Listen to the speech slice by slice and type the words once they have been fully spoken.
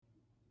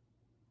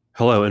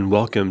Hello, and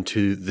welcome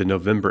to the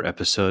November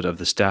episode of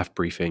the Staff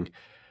Briefing.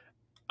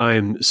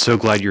 I'm so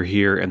glad you're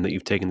here and that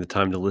you've taken the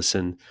time to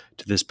listen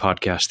to this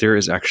podcast. There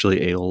is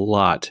actually a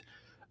lot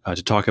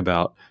to talk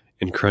about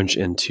and crunch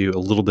into a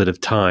little bit of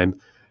time.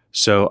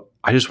 So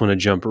I just want to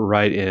jump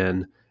right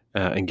in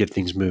and get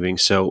things moving.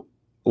 So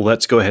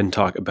let's go ahead and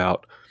talk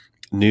about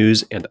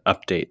news and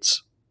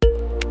updates.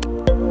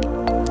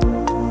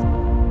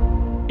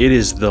 It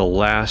is the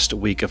last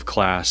week of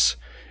class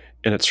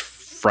and it's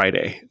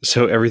Friday.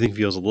 So everything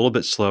feels a little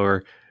bit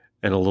slower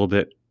and a little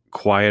bit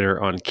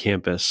quieter on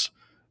campus.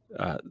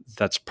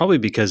 That's probably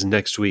because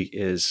next week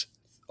is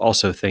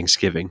also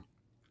Thanksgiving.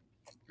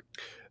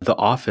 The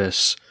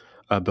office,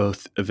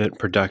 both event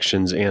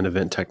productions and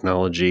event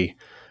technology,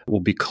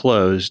 will be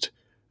closed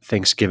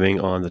Thanksgiving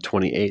on the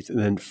 28th and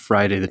then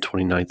Friday the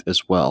 29th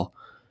as well.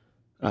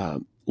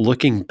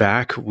 Looking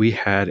back, we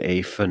had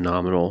a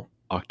phenomenal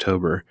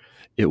October.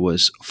 It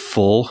was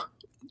full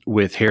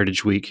with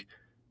Heritage Week,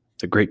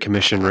 the Great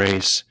Commission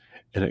race,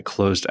 and it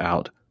closed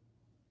out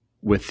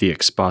with the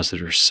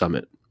Expositors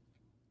Summit.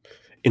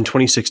 In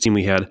 2016,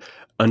 we had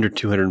under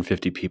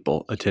 250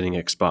 people attending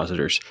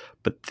Expositors,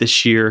 but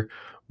this year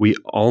we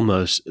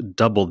almost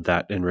doubled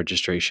that in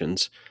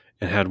registrations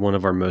and had one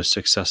of our most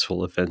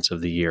successful events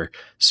of the year.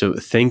 So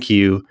thank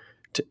you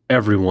to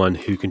everyone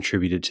who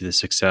contributed to the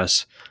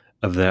success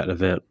of that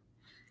event.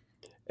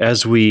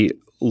 As we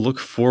look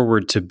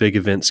forward to big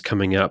events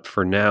coming up,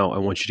 for now, I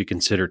want you to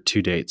consider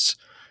two dates.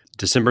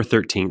 December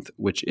 13th,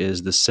 which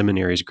is the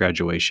seminary's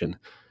graduation.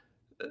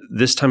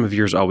 This time of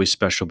year is always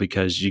special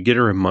because you get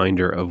a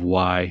reminder of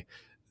why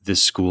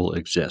this school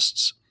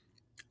exists,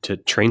 to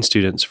train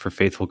students for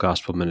faithful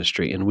gospel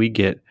ministry. And we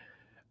get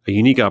a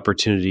unique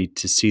opportunity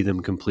to see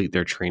them complete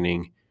their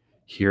training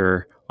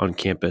here on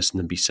campus and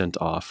then be sent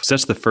off. So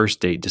that's the first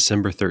date,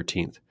 December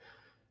 13th.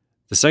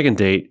 The second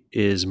date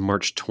is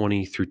March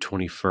 20 through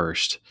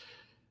 21st.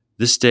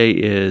 This day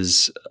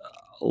is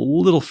a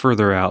little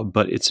further out,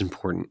 but it's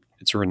important.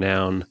 It's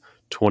Renown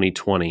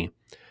 2020.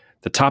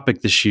 The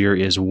topic this year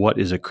is what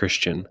is a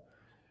Christian?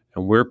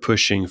 And we're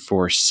pushing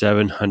for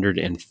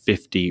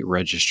 750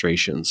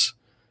 registrations.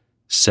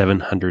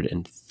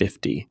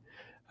 750.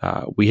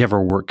 We have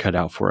our work cut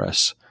out for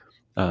us.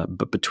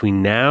 But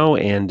between now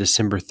and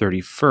December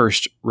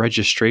 31st,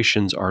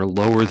 registrations are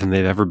lower than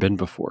they've ever been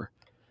before.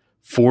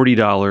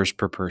 $40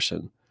 per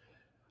person.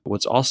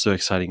 What's also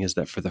exciting is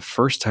that for the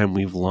first time,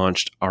 we've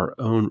launched our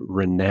own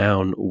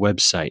Renown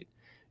website.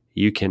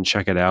 You can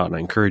check it out, and I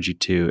encourage you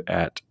to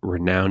at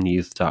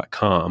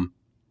renownyouth.com.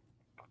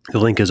 The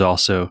link is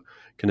also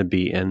going to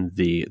be in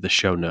the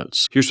show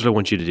notes. Here's what I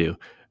want you to do.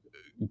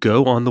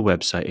 Go on the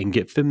website and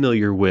get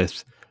familiar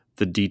with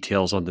the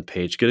details on the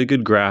page. Get a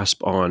good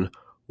grasp on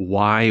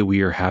why we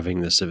are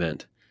having this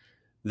event.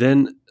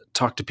 Then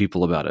talk to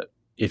people about it.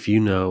 If you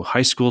know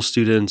high school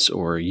students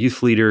or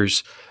youth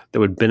leaders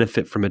that would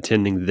benefit from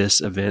attending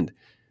this event,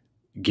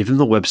 give them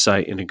the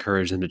website and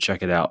encourage them to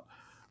check it out.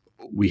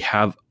 We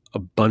have a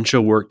bunch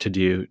of work to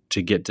do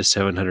to get to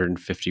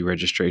 750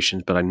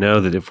 registrations, but I know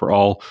that if we're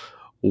all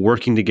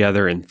working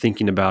together and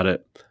thinking about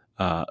it,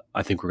 I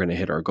think we're going to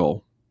hit our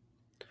goal.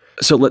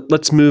 So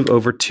let's move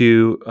over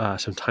to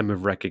some time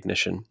of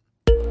recognition.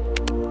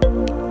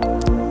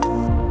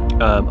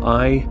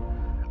 I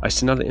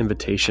sent out an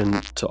invitation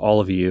to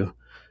all of you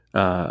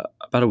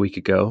about a week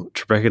ago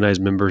to recognize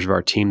members of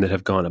our team that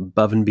have gone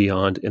above and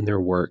beyond in their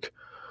work,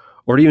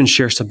 or to even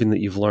share something that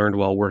you've learned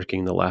while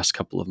working the last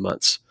couple of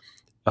months.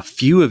 A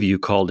few of you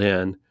called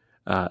in.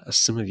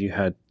 Some of you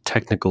had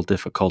technical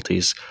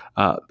difficulties,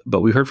 but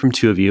we heard from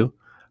two of you.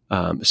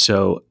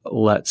 So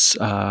let's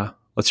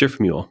hear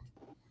from you all.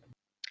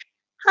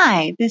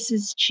 Hi, this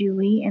is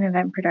Julie in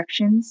Event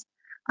Productions.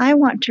 I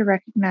want to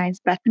recognize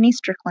Bethany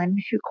Strickland,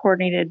 who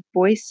coordinated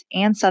Voice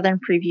and Southern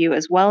Preview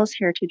as well as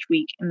Heritage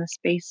Week in the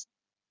space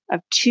of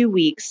 2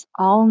 weeks,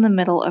 all in the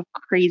middle of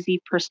crazy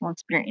personal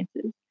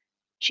experiences.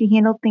 She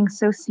handled things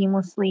so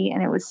seamlessly,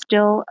 and it was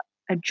still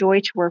a joy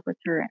to work with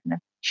her, and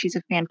she's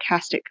a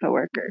fantastic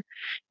coworker.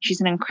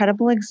 She's an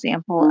incredible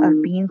example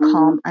of being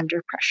calm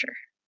under pressure.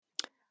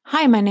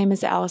 Hi, my name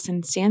is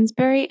Allison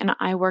Stansberry, and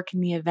I work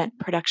in the Event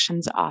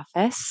Productions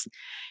office.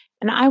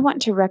 And I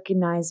want to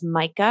recognize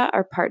Micah,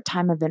 our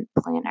part-time event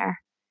planner.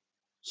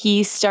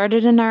 He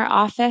started in our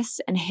office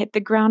and hit the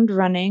ground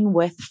running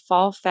with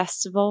Fall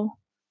Festival,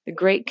 the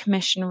Great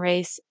Commission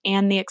race,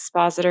 and the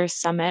Expositors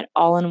Summit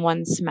all in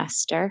one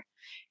semester.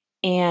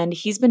 And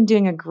he's been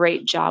doing a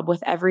great job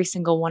with every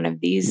single one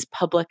of these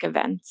public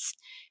events.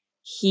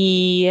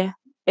 He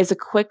is a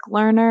quick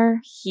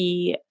learner.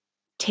 He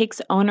takes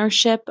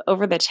ownership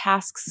over the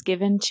tasks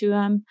given to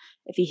him.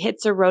 If he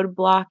hits a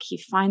roadblock, he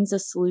finds a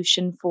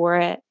solution for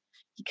it.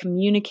 He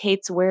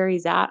communicates where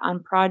he's at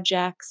on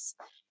projects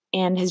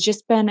and has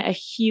just been a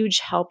huge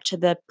help to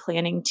the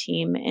planning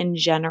team in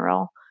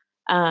general.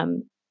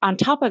 On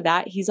top of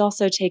that, he's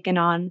also taken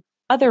on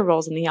other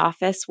roles in the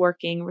office,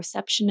 working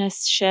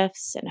receptionist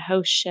shifts and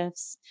host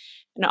shifts.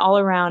 And all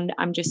around,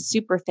 I'm just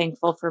super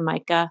thankful for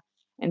Micah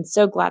and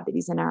so glad that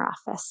he's in our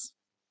office.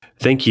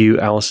 Thank you,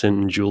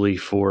 Allison and Julie,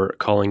 for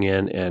calling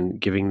in and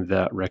giving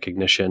that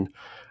recognition.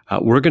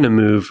 We're going to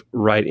move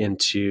right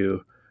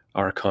into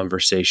our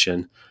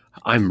conversation.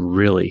 I'm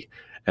really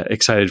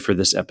excited for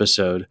this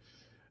episode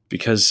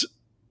because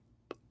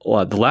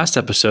the last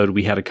episode,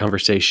 we had a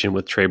conversation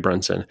with Trey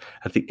Brunson.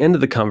 At the end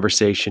of the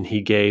conversation, he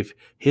gave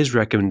his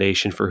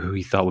recommendation for who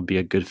he thought would be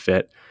a good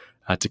fit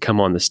to come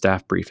on the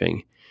staff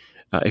briefing.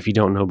 If you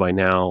don't know by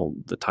now,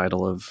 the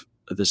title of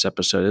this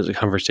episode is a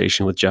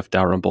conversation with Jeff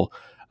Dalrymple.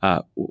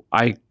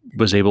 I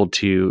was able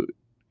to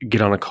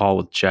get on a call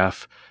with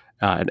Jeff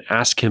and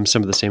ask him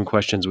some of the same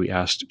questions we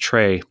asked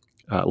Trey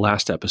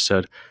last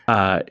episode.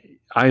 I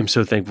am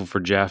so thankful for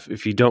Jeff.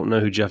 If you don't know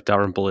who Jeff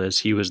Dalrymple is,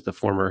 he was the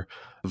former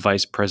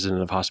vice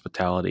president of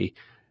hospitality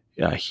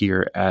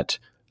here at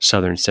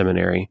Southern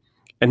Seminary.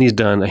 And he's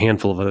done a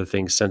handful of other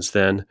things since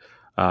then.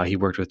 He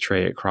worked with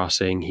Trey at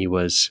Crossing. He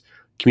was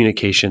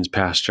communications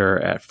pastor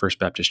at First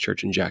Baptist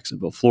Church in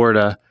Jacksonville,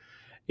 Florida.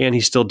 And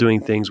he's still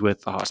doing things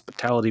with the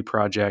Hospitality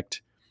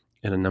Project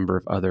and a number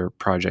of other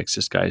projects.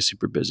 This guy is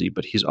super busy,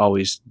 but he's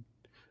always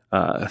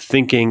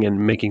thinking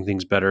and making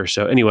things better.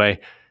 So anyway,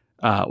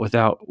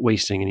 without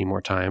wasting any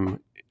more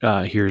time,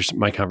 here's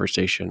my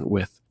conversation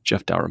with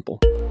Jeff Dalrymple.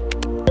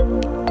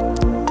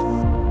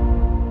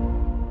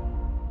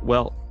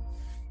 Well,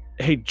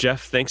 hey,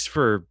 Jeff, thanks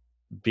for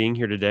being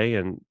here today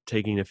and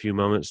taking a few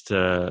moments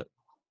to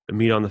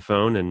meet on the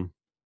phone and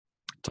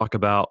talk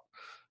about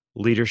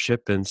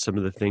leadership and some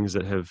of the things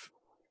that have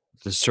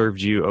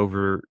served you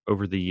over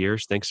the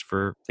years. Thanks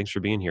for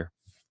being here.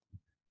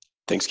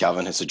 Thanks,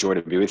 Calvin. It's a joy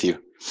to be with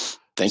you.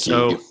 Thank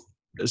you.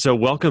 So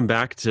welcome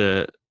back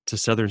to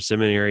Southern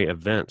Seminary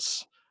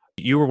events.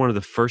 You were one of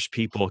the first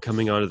people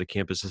coming onto the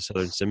campus of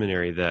Southern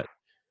Seminary that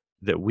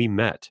we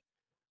met.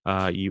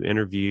 You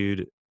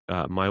interviewed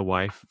my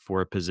wife for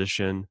a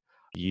position.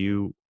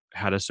 You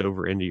had us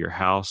over into your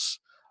house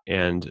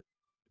and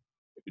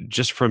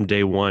just from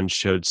day one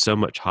showed so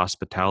much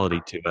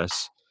hospitality to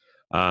us.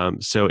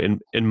 So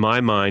in my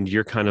mind,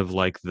 you're kind of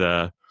like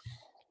the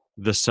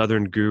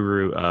Southern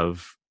guru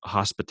of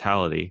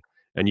hospitality,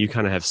 and you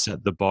kind of have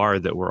set the bar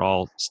that we're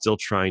all still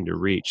trying to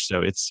reach.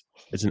 So it's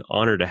an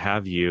honor to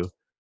have you.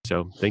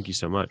 So thank you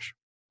so much.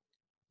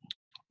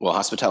 Well,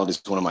 hospitality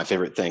is one of my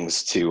favorite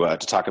things to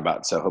talk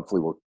about. So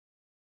hopefully we'll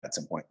at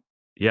some point.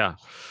 Yeah.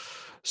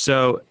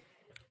 So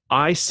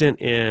I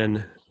sent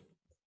in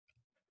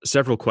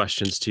several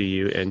questions to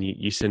you, and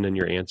you send in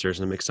your answers,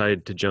 and I'm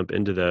excited to jump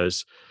into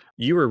those.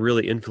 You were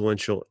really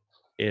influential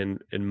in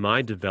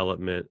my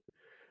development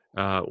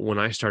when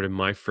I started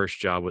my first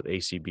job with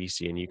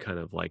ACBC, and you kind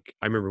of like,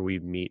 I remember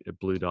we'd meet at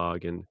Blue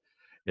Dog and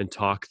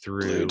talk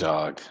through Blue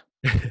Dog.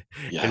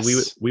 Yes. And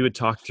we would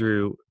talk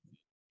through,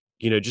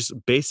 just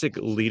basic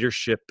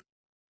leadership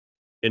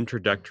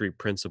introductory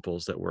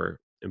principles that were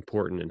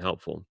important and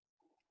helpful.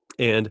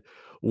 And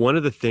one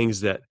of the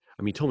things that,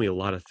 you told me a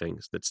lot of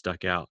things that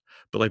stuck out,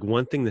 but like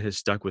one thing that has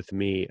stuck with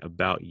me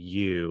about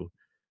you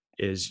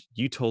is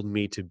you told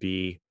me to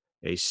be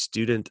a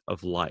student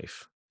of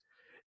life.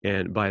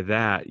 And by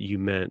that, you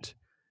meant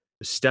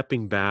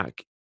stepping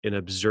back and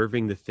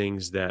observing the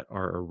things that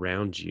are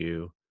around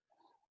you.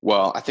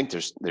 Well, I think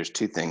there's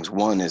two things.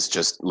 One is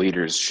just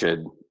leaders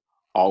should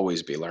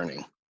always be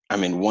learning. I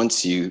mean,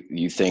 once you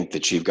think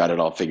that you've got it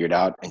all figured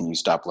out and you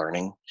stop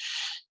learning,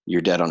 you're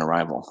dead on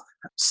arrival.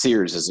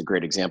 Sears is a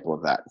great example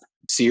of that.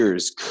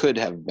 Sears could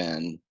have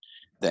been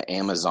the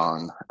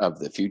Amazon of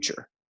the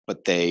future,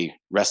 but they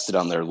rested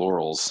on their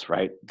laurels,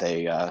 right?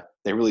 They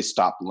really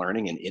stopped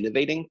learning and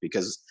innovating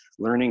because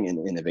learning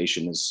and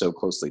innovation is so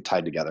closely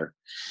tied together.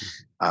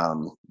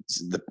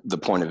 The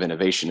point of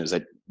innovation is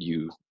that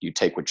you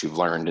take what you've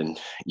learned and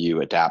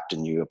you adapt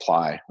and you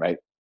apply, right?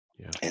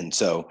 Yeah. And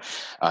so,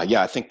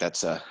 I think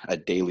that's a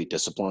daily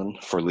discipline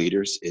for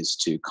leaders, is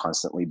to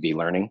constantly be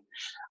learning.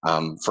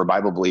 For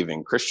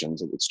Bible-believing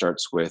Christians, it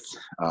starts with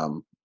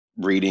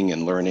reading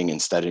and learning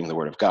and studying the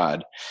Word of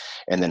God,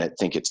 and then I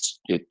think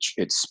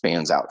it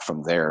spans out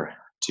from there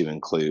to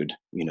include,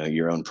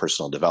 your own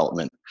personal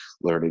development,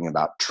 learning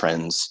about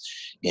trends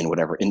in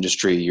whatever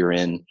industry you're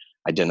in,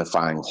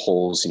 identifying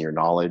holes in your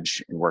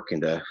knowledge and working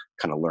to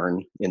kind of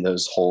learn in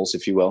those holes,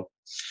 if you will.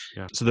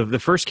 Yeah. So the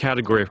first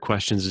category of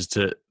questions is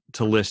to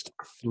list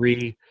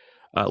 3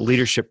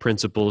 leadership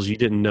principles you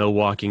didn't know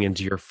walking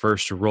into your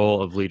first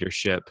role of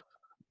leadership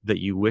that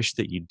you wish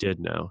that you did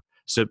know.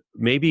 So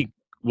maybe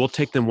we'll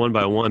take them one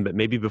by one, but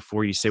maybe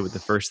before you say what the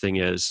first thing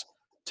is,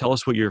 tell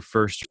us what your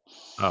first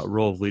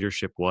role of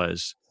leadership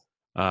was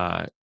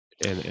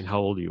and how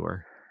old you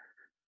were.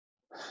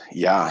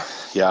 Yeah,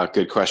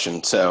 good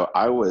question. So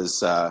I was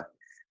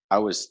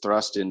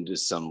thrust into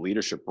some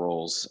leadership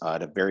roles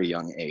at a very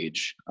young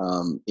age.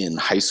 In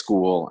high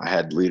school, I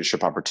had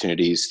leadership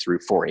opportunities through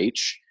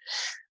 4-H.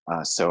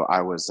 So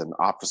I was an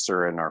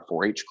officer in our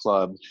 4-H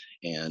club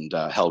and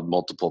held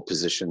multiple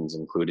positions,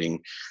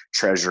 including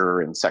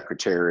treasurer and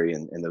secretary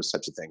and those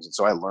types of things. And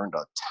so I learned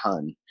a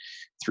ton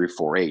through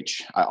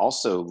 4-H. I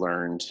also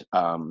learned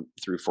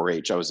through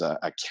 4-H, I was a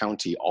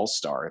county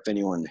all-star. If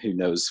anyone who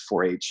knows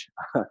 4-H,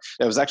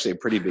 that was actually a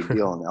pretty big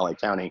deal in LA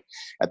County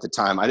at the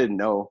time. I didn't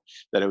know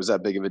that it was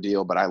that big of a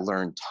deal, but I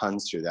learned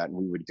tons through that. And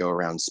we would go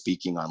around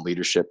speaking on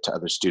leadership to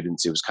other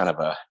students. It was kind of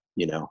a,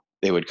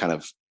 they would kind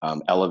of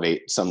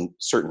elevate some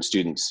certain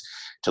students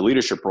to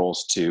leadership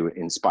roles to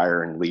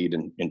inspire and lead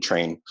and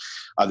train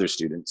other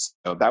students.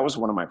 So that was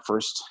one of my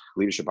first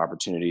leadership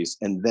opportunities.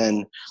 And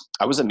then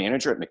I was a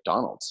manager at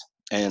McDonald's.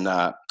 And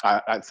I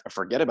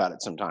forget about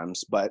it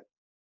sometimes, but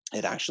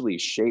it actually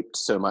shaped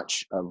so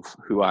much of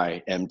who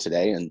I am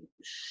today,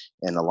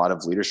 and a lot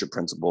of leadership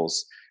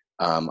principles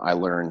I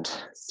learned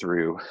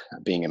through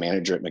being a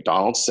manager at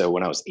McDonald's. So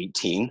when I was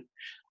 18,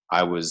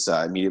 I was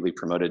immediately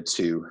promoted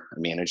to a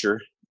manager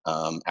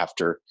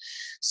after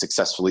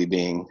successfully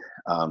being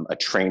a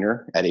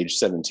trainer at age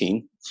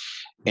 17.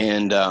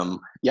 And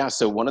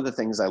so one of the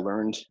things I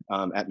learned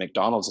at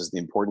McDonald's is the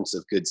importance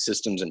of good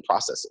systems and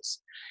processes.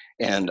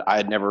 And I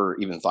had never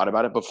even thought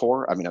about it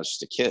before. I mean, I was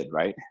just a kid,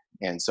 right?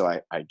 And so I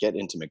get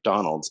into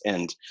McDonald's,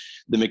 and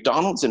the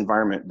McDonald's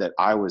environment that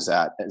I was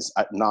at is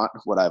not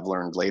what I've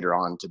learned later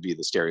on to be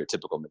the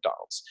stereotypical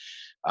McDonald's.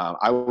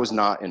 I was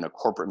not in a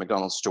corporate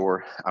McDonald's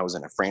store. I was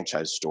in a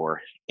franchise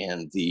store,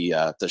 and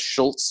the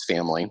Schultz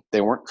family, they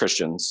weren't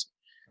Christians.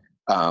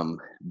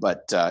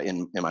 But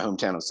in my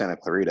hometown of Santa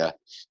Clarita,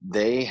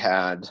 they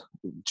had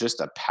just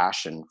a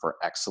passion for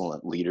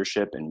excellent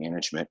leadership and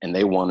management, and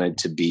they wanted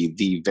to be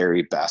the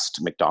very best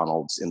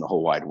McDonald's in the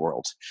whole wide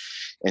world.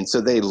 And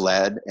so they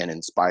led and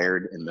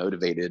inspired and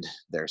motivated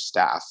their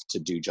staff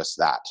to do just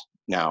that.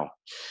 Now,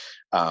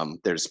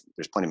 there's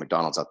plenty of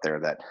McDonald's out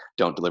there that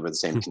don't deliver the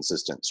same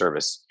consistent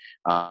service.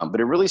 But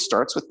it really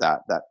starts with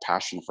that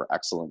passion for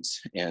excellence.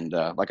 And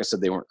like I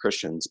said, they weren't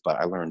Christians, but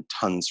I learned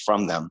tons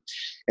from them.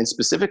 And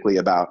specifically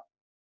about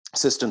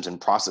systems and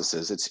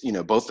processes, it's,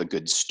 both a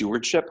good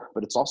stewardship,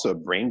 but it's also a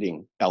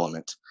branding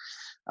element.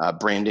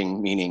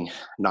 Branding meaning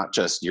not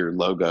just your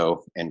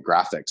logo and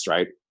graphics,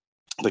 right?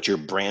 But your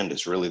brand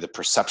is really the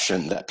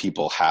perception that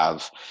people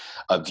have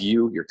of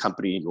you, your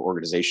company, your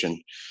organization,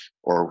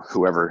 or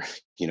whoever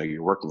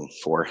you're working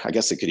for. I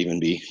guess it could even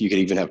be, you could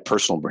even have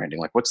personal branding.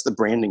 Like, what's the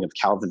branding of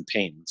Calvin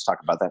Payne? Let's talk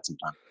about that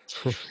sometime.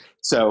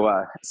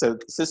 So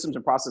systems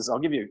and processes. I'll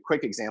give you a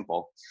quick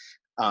example.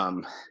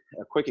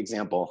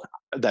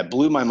 That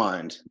blew my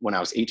mind when I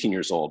was 18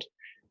 years old.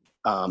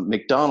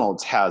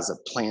 McDonald's has a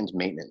planned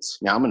maintenance.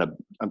 Now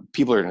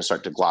people are going to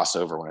start to gloss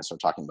over when I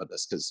start talking about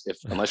this, because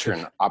unless you're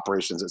in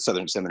operations at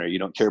Southern Seminary, you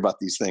don't care about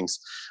these things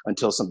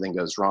until something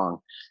goes wrong.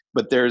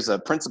 But there's a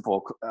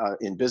principle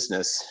in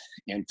business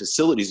and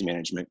facilities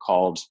management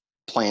called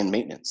planned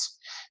maintenance.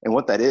 And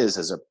what that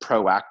is a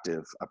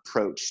proactive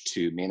approach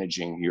to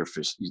managing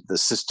the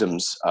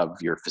systems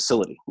of your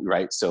facility,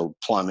 right? So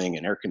plumbing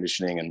and air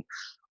conditioning and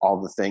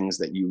all the things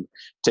that you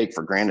take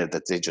for granted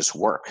that they just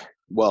work.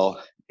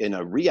 Well, in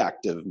a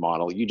reactive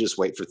model, you just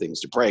wait for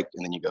things to break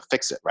and then you go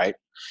fix it, right?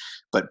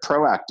 But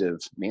proactive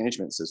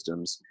management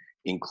systems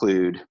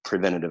include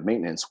preventative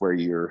maintenance, where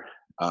you're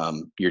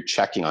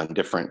checking on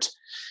different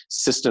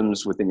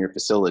systems within your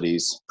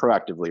facilities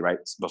proactively, right,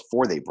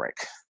 before they break.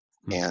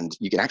 And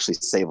you can actually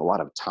save a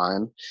lot of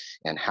time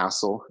and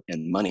hassle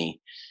and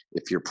money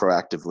if you're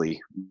proactively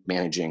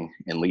managing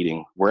and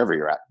leading wherever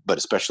you're at, but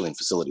especially in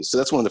facilities. So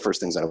that's one of the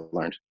first things I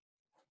learned.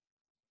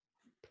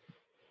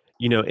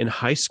 In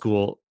high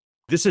school,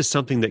 this is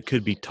something that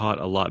could be taught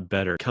a lot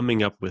better,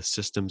 coming up with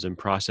systems and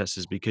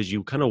processes, because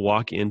you kind of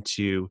walk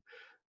into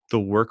the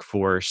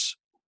workforce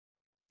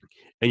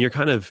and you're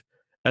kind of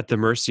at the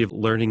mercy of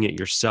learning it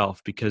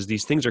yourself, because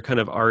these things are kind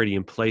of already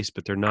in place,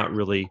 but they're not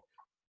really,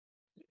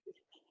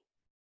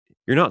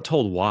 you're not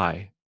told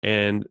why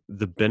and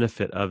the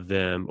benefit of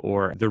them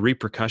or the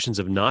repercussions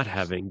of not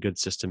having good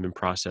system and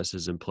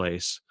processes in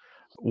place.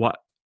 Why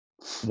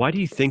do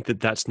you think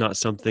that that's not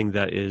something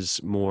that is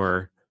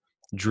more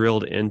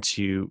drilled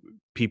into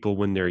people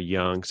when they're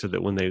young, so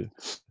that when they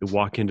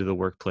walk into the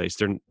workplace,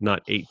 they're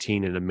not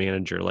 18 and a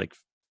manager, like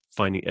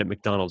finding at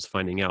McDonald's,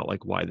 finding out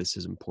like why this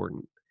is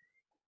important?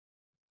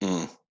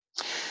 Well,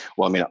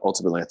 I mean,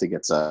 ultimately, I think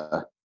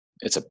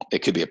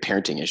it could be a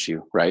parenting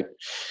issue, right?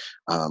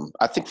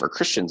 I think for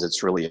Christians,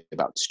 it's really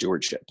about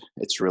stewardship.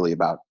 It's really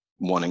about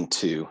wanting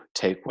to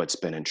take what's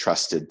been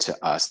entrusted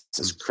to us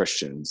as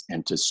Christians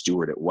and to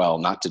steward it well,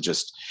 not to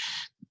just,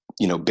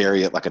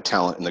 bury it like a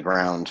talent in the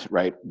ground,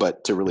 right?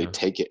 But to really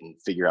take it and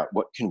figure out,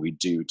 what can we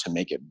do to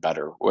make it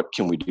better? What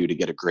can we do to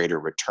get a greater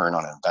return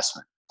on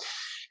investment?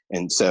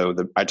 And so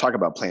I talk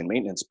about planned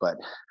maintenance, but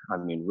I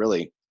mean,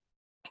 really,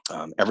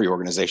 every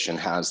organization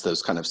has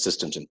those kind of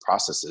systems and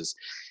processes.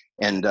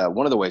 And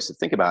one of the ways to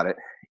think about it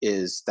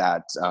is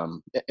that,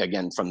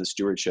 again, from the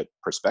stewardship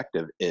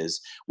perspective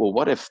is, well,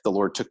 what if the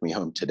Lord took me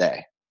home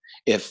today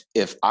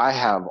If I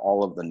have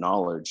all of the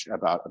knowledge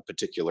about a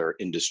particular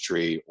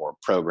industry or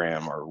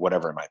program or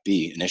whatever it might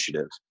be,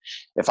 initiative,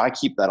 if I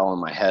keep that all in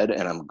my head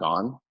and I'm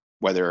gone,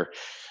 whether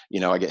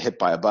I get hit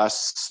by a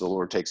bus, the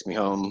Lord takes me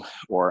home,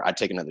 or I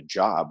take another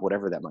job,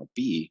 whatever that might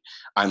be,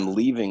 I'm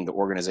leaving the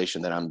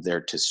organization that I'm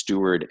there to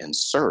steward and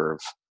serve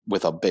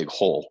with a big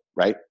hole,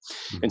 right?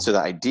 Mm-hmm. And so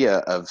the idea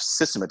of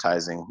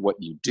systematizing what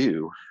you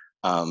do,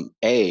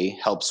 A,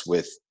 helps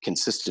with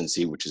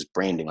consistency, which is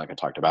branding, like I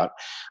talked about,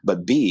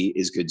 but B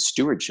is good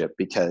stewardship,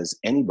 because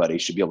anybody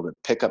should be able to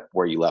pick up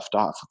where you left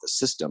off with the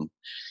system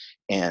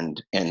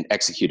and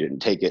execute it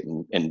and take it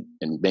and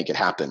make it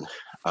happen.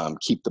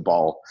 Keep the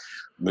ball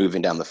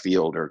moving down the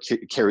field, or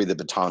carry the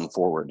baton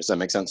forward. Does that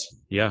make sense?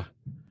 Yeah.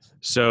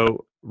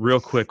 So real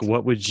quick,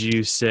 what would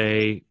you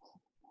say?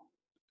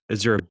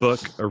 Is there a book,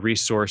 a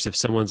resource, if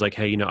someone's like,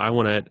 hey, I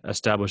want to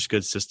establish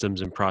good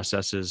systems and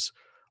processes,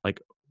 like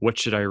what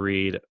should I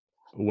read?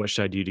 What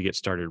should I do to get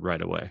started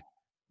right away?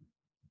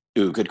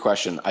 Ooh, good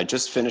question. I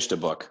just finished a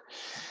book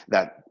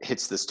that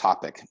hits this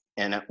topic.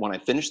 And when I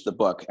finished the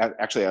book,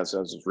 actually, as I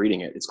was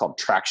reading it, it's called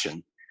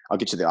Traction. I'll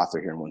get to the author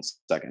here in one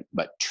second.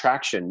 But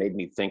Traction made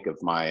me think of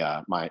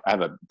I have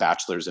a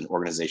bachelor's in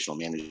organizational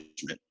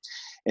management.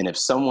 And if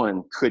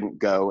someone couldn't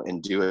go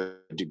and do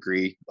a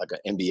degree like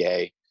an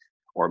MBA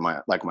or my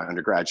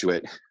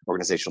undergraduate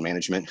organizational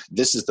management,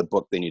 this is the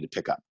book they need to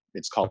pick up.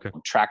 It's called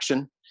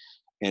Traction,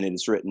 and it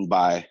is written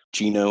by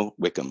Gino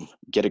Wickham.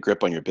 Get a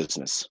grip on your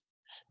business.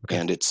 Okay.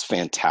 And it's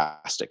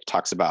fantastic. It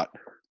talks about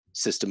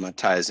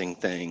systematizing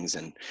things,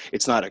 and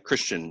it's not a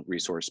Christian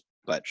resource,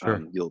 but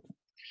sure.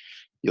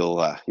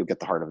 You'll get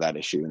the heart of that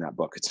issue in that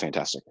book. It's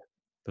fantastic.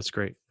 That's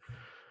great.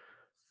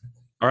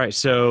 All right.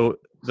 So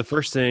the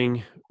first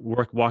thing,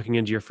 walking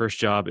into your first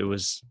job, it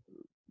was,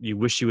 you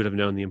wish you would have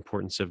known the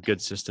importance of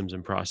good systems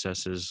and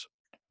processes.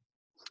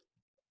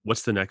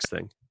 What's the next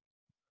thing?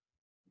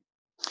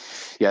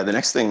 Yeah, the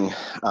next thing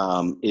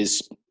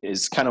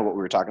is kind of what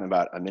we were talking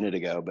about a minute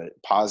ago, but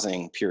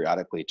pausing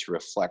periodically to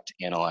reflect,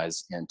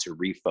 analyze, and to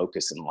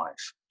refocus in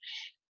life.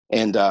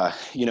 And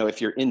if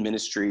you're in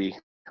ministry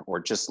or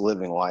just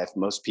living life,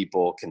 most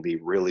people can be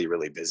really,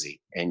 really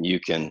busy, and you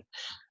can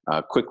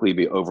quickly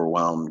be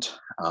overwhelmed.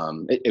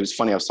 It was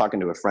funny. I was talking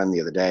to a friend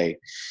the other day.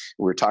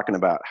 We were talking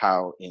about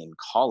how in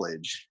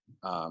college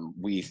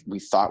we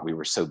thought we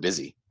were so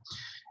busy.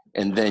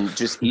 And then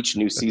just each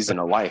new season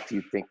of life,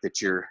 you think that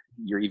you're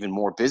even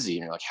more busy.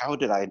 And you're like, how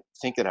did I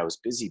think that I was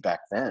busy back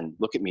then?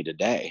 Look at me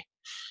today.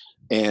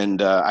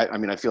 And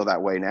I feel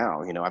that way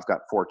now. I've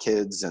got 4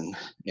 kids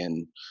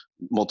and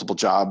multiple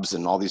jobs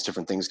and all these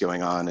different things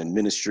going on, and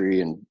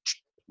ministry and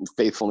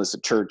faithfulness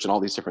at church and all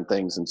these different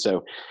things. And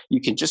so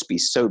you can just be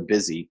so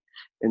busy.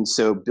 And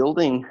so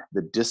building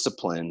the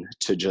discipline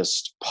to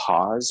just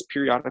pause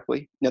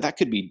periodically. Now that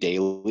could be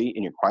daily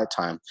in your quiet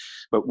time.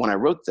 But when I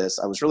wrote this,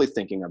 I was really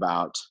thinking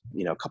about,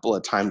 a couple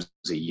of times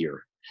a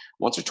year,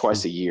 once or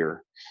twice a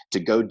year, to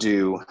go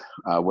do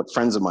what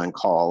friends of mine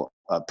call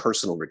a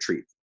personal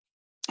retreat.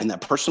 And that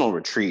personal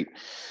retreat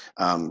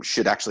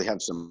should actually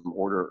have some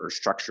order or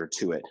structure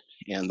to it.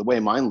 And the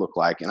way mine look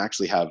like, and I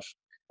actually have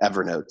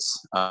Evernotes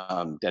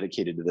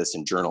dedicated to this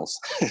in journals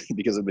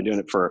because I've been doing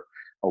it for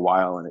a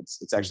while, and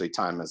it's actually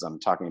time, as I'm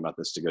talking about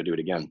this, to go do it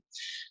again.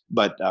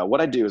 But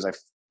what I do is I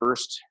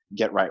first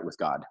get right with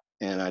God,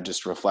 and I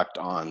just reflect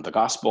on the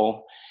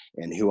gospel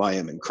and who I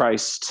am in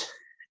Christ.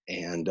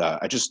 And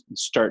I just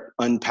start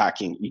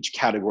unpacking each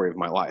category of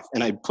my life,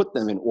 and I put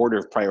them in order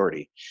of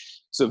priority.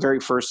 So very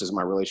first is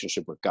my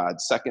relationship with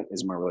God. Second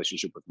is my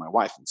relationship with my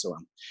wife. And so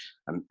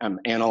I'm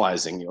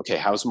analyzing, okay,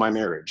 how's my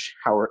marriage?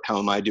 How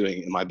am I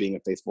doing? Am I being a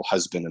faithful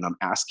husband? And I'm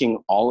asking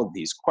all of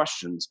these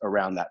questions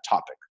around that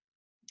topic.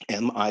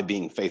 Am I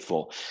being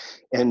faithful?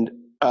 And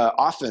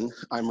often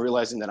I'm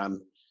realizing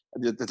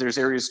that there's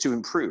areas to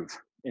improve.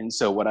 And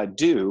so what I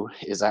do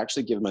is I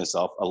actually give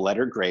myself a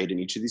letter grade in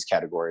each of these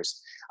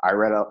categories. I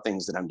write out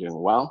things that I'm doing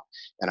well,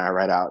 and I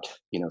write out,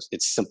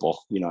 it's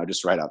simple. I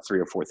just write out 3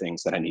 or 4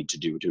 things that I need to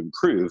do to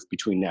improve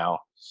between now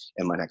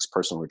and my next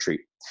personal retreat.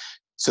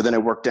 So then I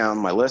work down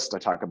my list. I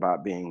talk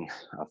about being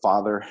a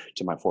father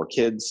to my 4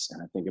 kids,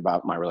 and I think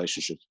about my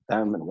relationships with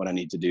them and what I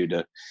need to do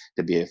to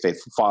be a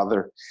faithful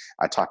father.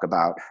 I talk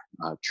about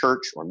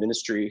church or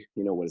ministry.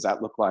 What does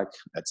that look like?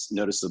 That's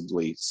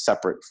noticeably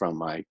separate from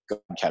my God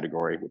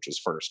category, which is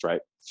first,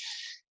 right?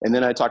 And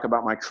then I talk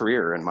about my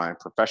career and my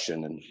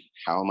profession and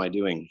how am I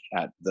doing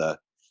at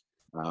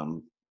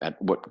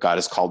what God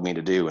has called me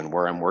to do and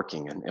where I'm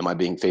working, and am I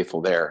being faithful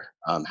there?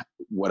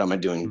 What am I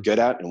doing good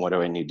at, and what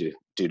do I need to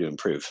do to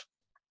improve?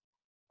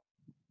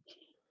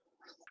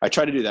 I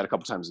try to do that a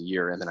couple times a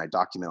year, and then I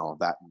document all of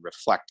that and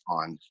reflect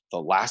on the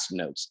last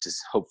notes to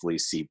hopefully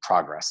see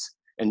progress.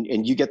 And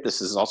you get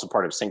this is also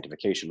part of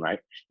sanctification, right?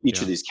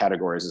 Each of these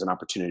categories is an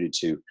opportunity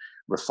to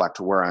reflect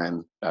where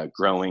I'm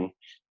growing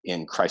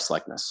in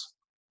Christ-likeness.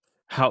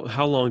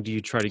 How long do you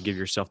try to give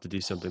yourself to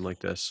do something like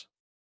this?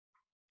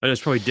 I know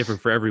it's probably different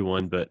for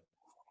everyone, but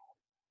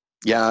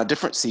yeah,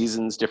 different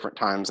seasons, different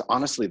times.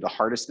 Honestly, the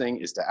hardest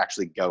thing is to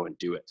actually go and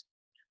do it.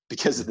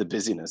 because of the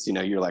busyness.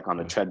 You're like on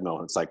a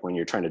treadmill. It's like when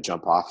you're trying to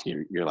jump off,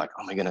 you're like,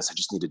 oh my goodness, I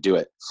just need to do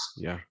it.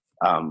 Yeah.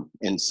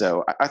 And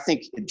so I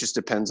think it just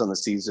depends on the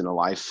season of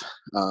life.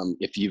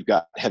 If you've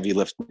got heavy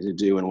lifting to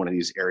do in one of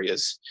these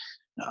areas,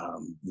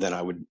 then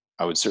I would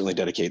certainly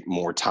dedicate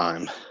more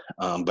time.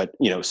 But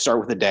start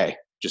with a day.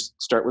 Just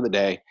start with a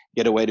day.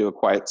 Get away to a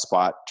quiet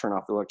spot. Turn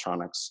off the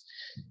electronics.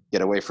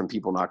 Get away from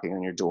people knocking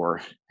on your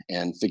door,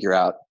 and figure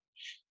out,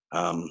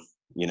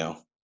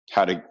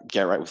 how to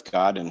get right with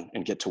God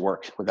and get to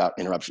work without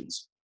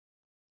interruptions.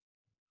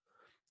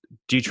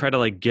 Do you try to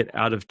like get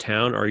out of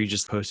town, or are you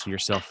just posting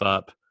yourself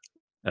up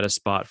at a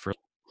spot for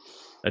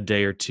a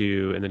day or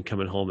two and then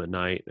coming home at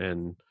night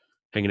and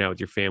hanging out with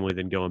your family,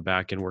 then going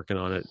back and working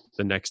on it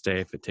the next day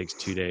if it takes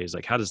 2 days?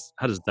 Like how does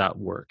that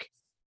work?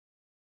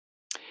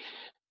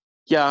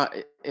 Yeah,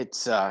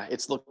 it's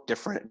looked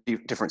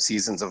different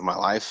seasons of my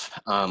life.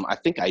 I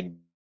think I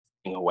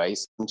away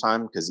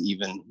sometime, because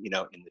even in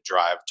the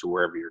drive to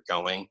wherever you're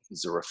going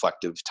is a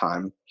reflective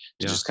time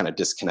to just kind of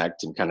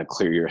disconnect and kind of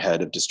clear your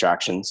head of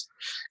distractions.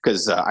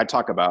 Because I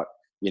talk about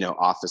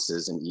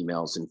offices and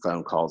emails and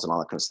phone calls and all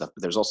that kind of stuff,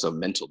 but there's also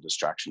mental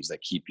distractions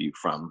that keep you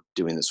from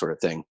doing this sort of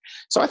thing.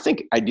 So I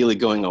think ideally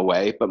going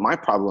away, but my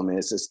problem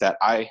is that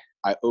I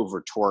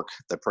over torque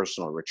the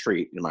personal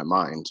retreat in my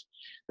mind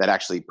that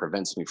actually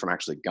prevents me from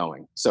actually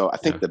going. So I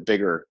think the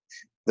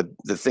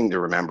thing to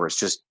remember is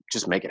just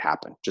make it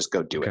happen. Just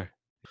go do it.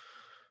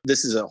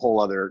 This is a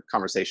whole other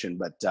conversation,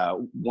 but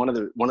one of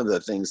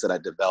the things that I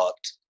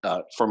developed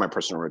for my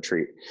personal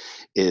retreat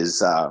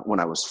is when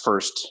I was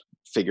first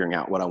figuring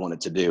out what I wanted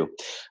to do.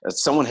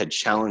 Someone had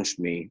challenged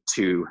me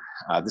to,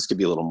 this could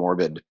be a little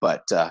morbid,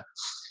 but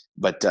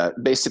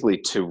basically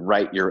to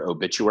write your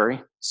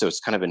obituary. So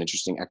it's kind of an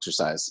interesting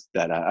exercise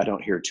that I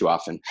don't hear too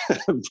often,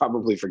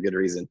 probably for good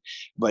reason.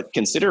 But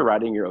consider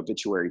writing your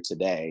obituary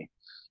today,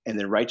 and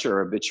then write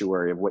your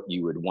obituary of what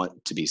you would want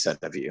to be said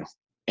of you.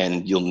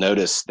 And you'll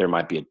notice there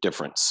might be a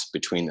difference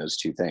between those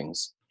two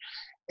things.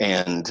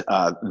 And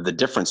the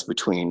difference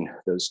between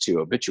those two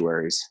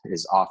obituaries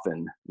is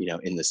often,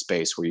 in the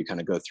space where you kind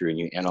of go through and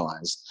you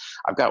analyze,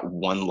 I've got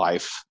one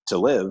life to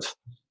live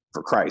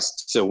for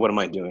Christ. So what am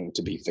I doing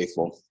to be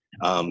faithful?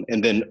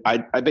 And then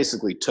I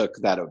basically took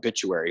that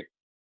obituary,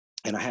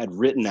 and I had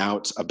written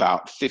out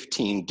about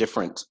 15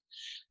 different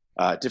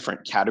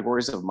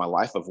categories of my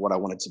life of what I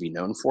wanted to be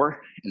known for.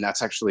 And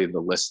that's actually the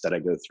list that I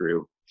go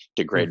through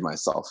to grade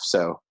myself.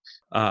 So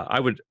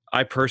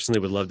I personally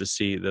would love to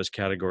see those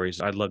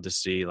categories. I'd love to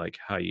see like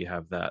how you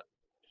have that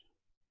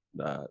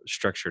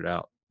structured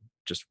out,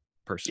 just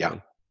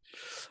personally.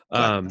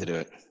 Glad to do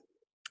it.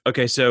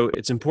 Okay. So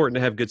it's important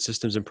to have good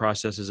systems and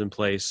processes in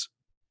place.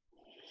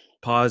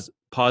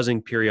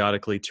 Pausing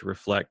periodically to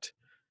reflect,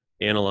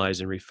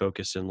 analyze, and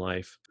refocus in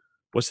life.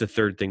 What's the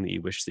third thing that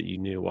you wish that you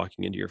knew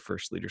walking into your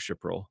first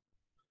leadership role?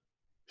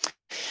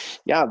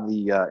 Yeah,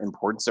 the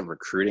importance of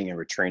recruiting and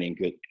retaining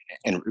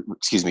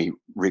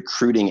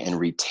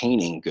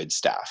good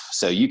staff.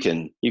 So you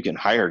can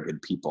hire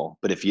good people,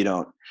 but if you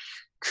don't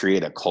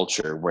create a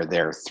culture where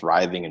they're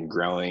thriving and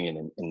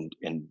growing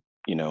and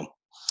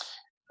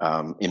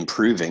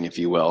improving, if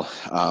you will,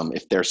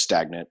 if they're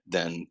stagnant,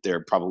 then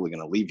they're probably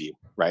going to leave you,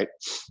 right?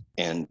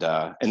 And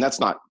that's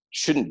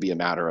shouldn't be a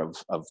matter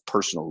of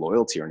personal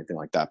loyalty or anything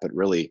like that, but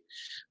really,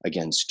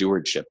 again,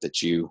 stewardship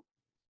that you.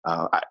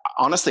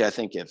 Honestly, I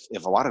think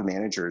if a lot of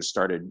managers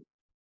started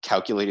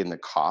calculating the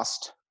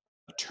cost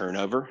of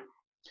turnover,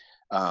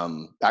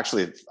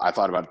 actually, I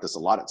thought about this a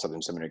lot at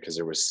Southern Seminary because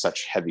there was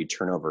such heavy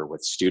turnover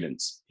with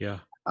students. Yeah.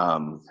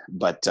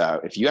 But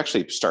if you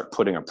actually start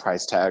putting a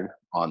price tag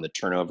on the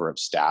turnover of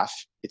staff,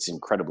 it's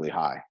incredibly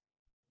high.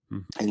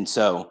 And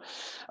so,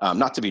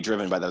 not to be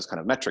driven by those kind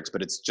of metrics,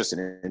 but it's just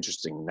an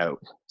interesting note.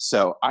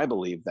 So I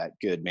believe that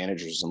good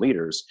managers and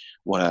leaders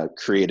want to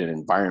create an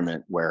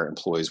environment where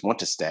employees want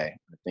to stay.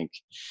 I think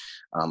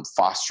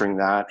fostering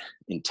that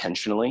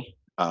intentionally,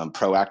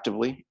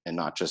 proactively, and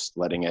not just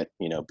letting it,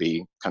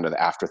 be kind of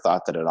the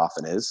afterthought that it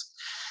often is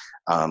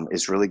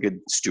really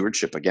good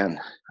stewardship again.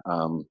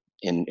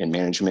 In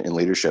management and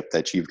leadership,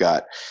 that you've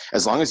got,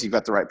 as long as you've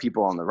got the right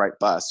people on the right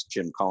bus,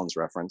 Jim Collins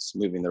reference,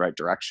 moving the right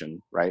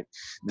direction, right?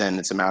 Then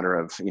it's a matter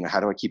of, how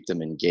do I keep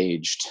them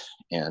engaged?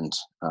 And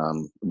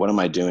what am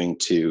I doing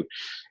to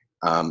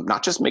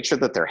not just make sure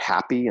that they're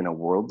happy in a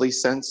worldly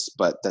sense,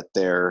 but that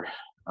they're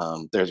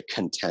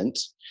content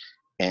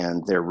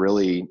and they're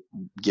really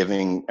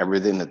giving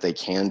everything that they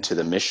can to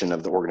the mission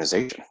of the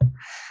organization.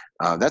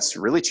 That's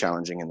really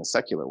challenging in the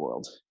secular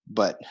world,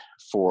 but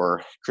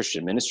for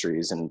Christian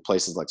ministries and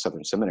places like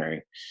Southern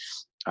Seminary,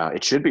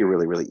 it should be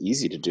really, really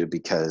easy to do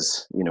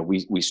because,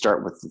 we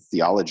start with the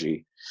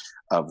theology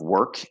of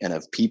work and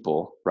of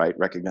people, right?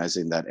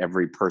 Recognizing that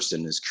every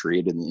person is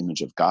created in the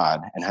image of God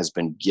and has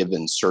been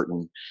given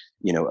certain,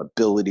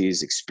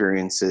 abilities,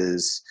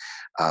 experiences,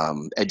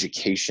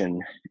 education,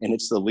 and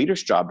it's the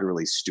leader's job to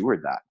really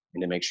steward that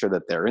and to make sure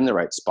that they're in the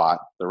right spot,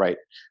 the right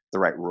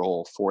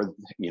role for,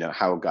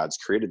 how God's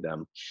created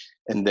them.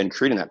 And then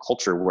creating that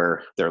culture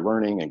where they're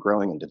learning and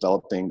growing and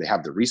developing. They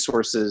have the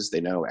resources, they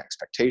know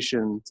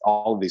expectations,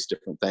 all of these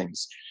different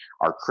things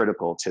are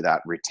critical to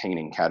that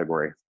retaining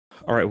category.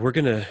 All right, we're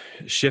going to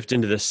shift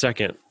into the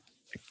second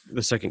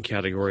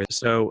category.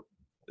 So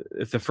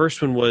if the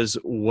first one was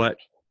what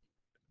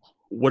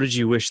did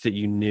you wish that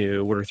you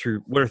knew? What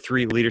are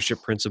three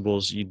leadership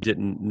principles you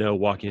didn't know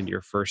walking into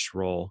your first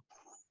role?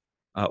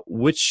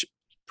 Which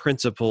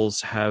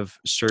principles have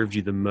served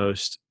you the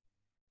most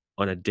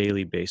on a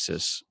daily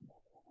basis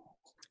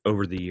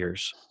over the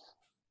years?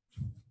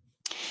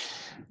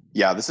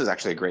 Yeah, this is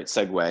actually a great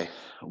segue.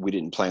 We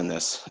didn't plan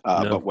this,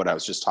 No. but what I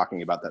was just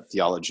talking about, that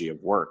theology of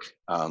work,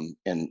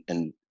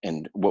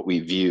 and what we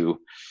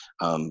view,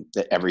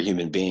 that every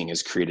human being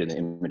is created in the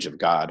image of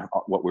God.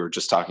 What we were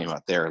just talking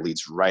about there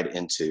leads right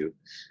into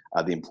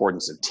the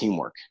importance of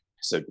teamwork.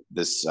 So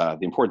this, the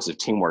importance of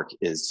teamwork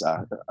is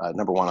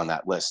number one on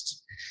that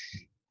list.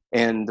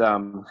 And,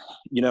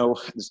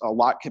 there's a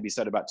lot can be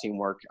said about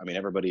teamwork. I mean,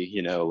 everybody,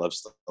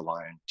 loves the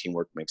line,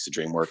 teamwork makes the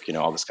dream work,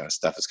 all this kind of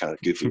stuff is kind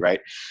of goofy, right?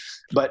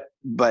 But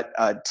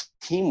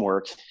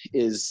teamwork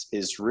is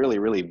really,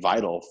 really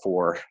vital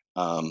for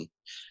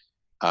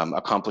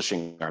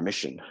accomplishing our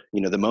mission.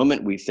 The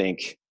moment we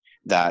think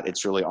that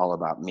it's really all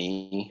about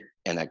me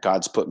and that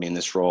God's put me in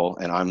this role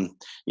and I'm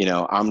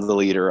the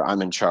leader,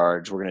 I'm in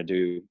charge, we're going to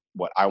do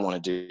what I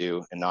want to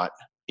do and not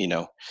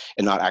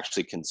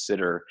actually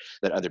consider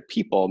that other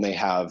people may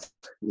have,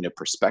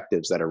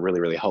 perspectives that are really,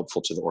 really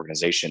helpful to the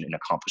organization in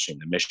accomplishing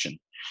the mission.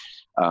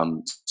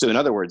 So in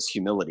other words,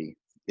 humility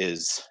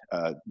is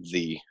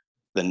the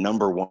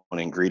number one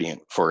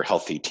ingredient for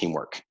healthy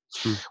teamwork.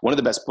 One of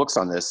the best books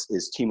on this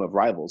is Team of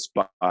Rivals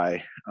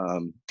by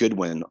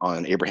Goodwin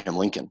on Abraham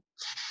Lincoln.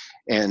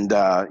 And,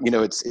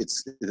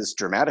 it's this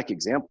dramatic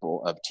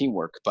example of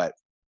teamwork, but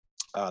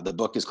the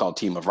book is called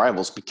Team of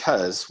Rivals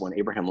because when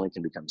Abraham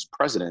Lincoln becomes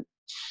president,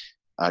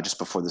 just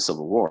before the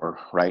Civil War,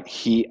 right,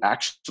 he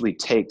actually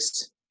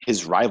takes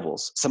his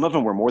rivals. Some of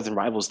them were more than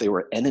rivals. They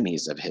were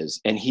enemies of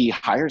his, and he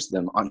hires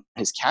them on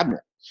his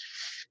cabinet.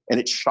 And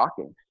it's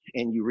shocking.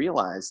 And you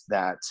realize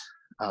that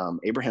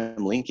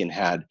Abraham Lincoln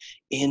had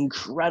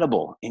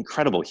incredible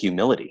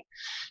humility,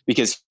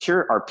 because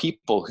here are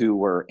people who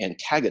were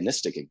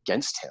antagonistic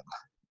against him,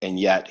 and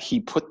yet he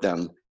put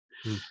them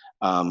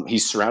he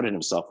surrounded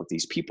himself with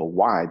these people.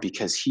 Why?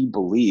 Because he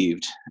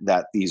believed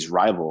that these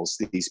rivals,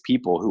 these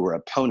people who were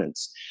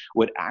opponents,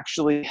 would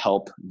actually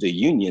help the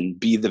Union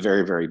be the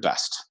very, very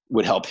best,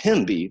 would help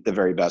him be the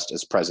very best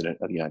as president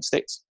of the United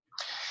States.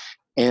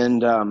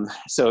 And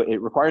so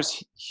it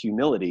requires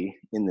humility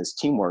in this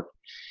teamwork.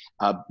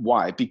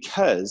 Why?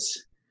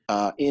 Because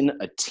in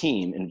a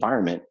team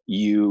environment,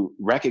 you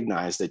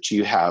recognize that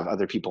you have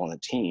other people on the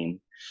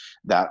team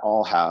that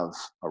all have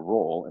a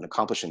role in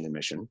accomplishing the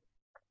mission.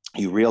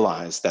 You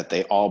realize that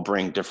they all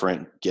bring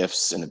different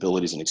gifts and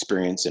abilities and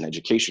experience and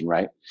education,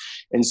 right?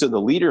 And so the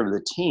leader of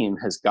the team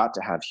has got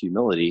to have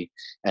humility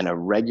and a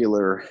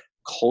regular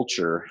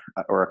culture,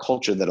 or a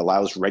culture that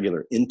allows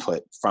regular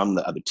input from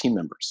the other team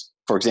members.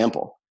 For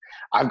example,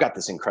 I've got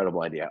this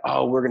incredible idea.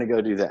 Oh, we're going to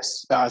go do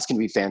this. Oh, it's going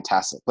to be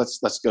fantastic.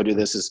 Let's go do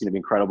this. It's going to be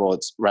incredible.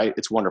 It's right.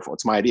 It's wonderful.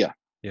 It's my idea.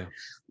 Yeah.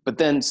 But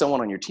then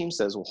someone on your team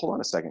says, well, hold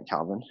on a second,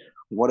 Calvin.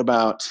 What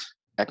about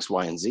X,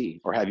 Y, and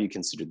Z? Or have you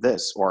considered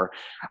this? Or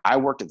I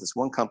worked at this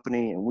one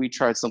company and we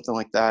tried something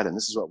like that, and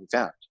this is what we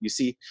found. You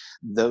see,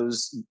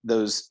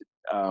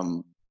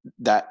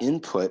 that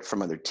input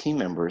from other team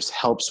members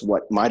helps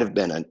what might have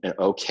been an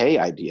okay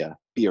idea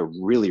be a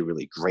really,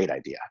 really great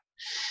idea.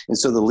 And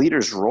so the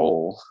leader's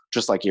role,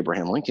 just like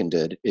Abraham Lincoln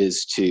did,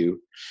 is to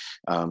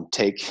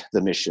take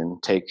the mission,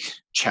 take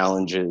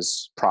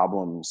challenges,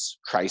 problems,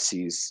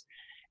 crises,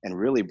 and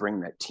really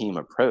bring that team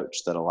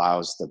approach that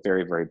allows the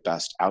very, very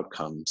best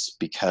outcomes,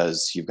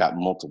 because you've got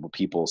multiple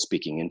people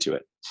speaking into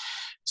it.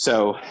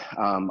 So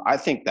I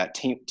think that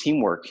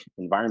teamwork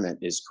environment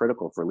is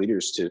critical for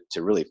leaders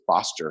to really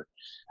foster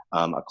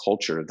a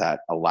culture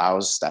that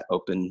allows that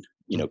open,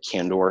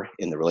 candor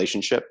in the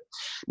relationship.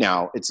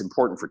 Now, it's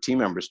important for team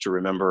members to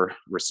remember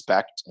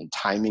respect and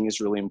timing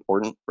is really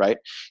important, right?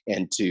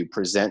 And to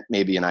present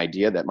maybe an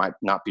idea that might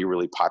not be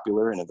really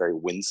popular in a very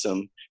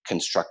winsome,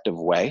 constructive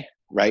way,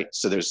 right?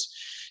 So there's,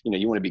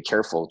 you want to be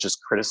careful just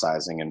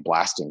criticizing and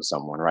blasting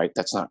someone, right?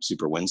 That's not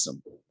super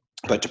winsome.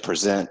 But to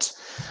present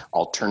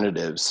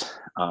alternatives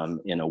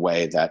in a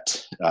way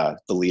that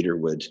the leader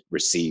would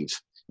receive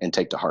and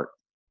take to heart.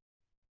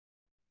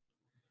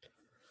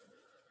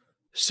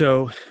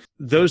 So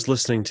those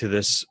listening to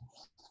this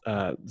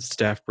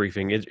staff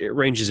briefing, it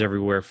ranges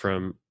everywhere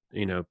from,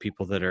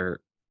 people that are,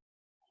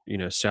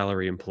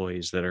 salary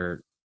employees that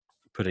are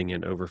putting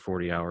in over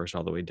 40 hours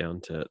all the way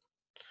down to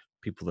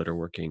people that are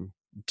working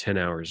 10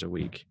 hours a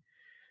week.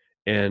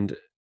 And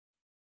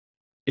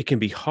it can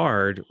be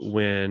hard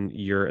when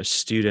you're a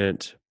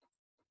student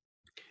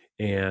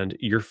and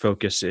your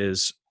focus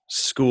is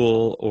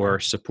school or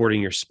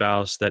supporting your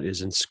spouse that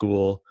is in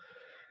school.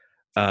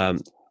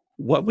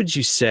 What would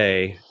you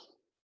say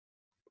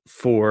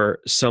for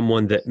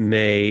someone that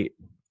may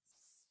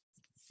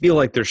feel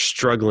like they're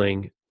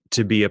struggling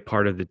to be a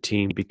part of the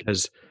team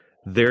because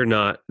their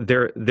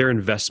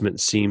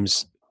investment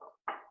seems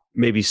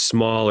maybe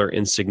small or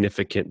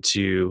insignificant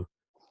to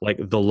like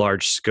the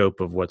large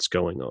scope of what's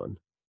going on?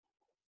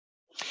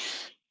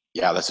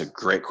 Yeah, that's a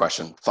great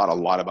question. Thought a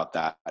lot about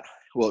that.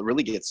 Well, it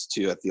really gets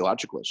to a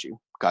theological issue,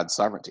 God's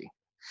sovereignty.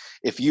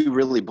 If you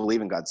really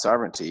believe in God's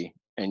sovereignty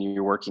and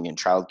you're working in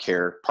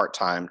childcare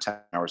part-time, 10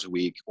 hours a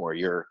week, or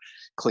you're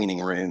cleaning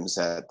rooms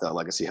at the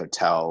Legacy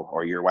Hotel,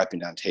 or you're wiping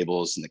down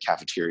tables in the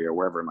cafeteria, or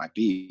wherever it might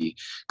be,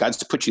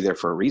 God's put you there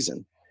for a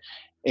reason.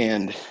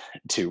 And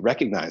to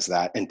recognize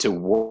that and to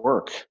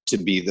work to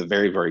be the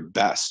very, very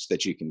best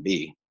that you can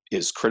be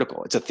is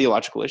critical. It's a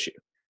theological issue.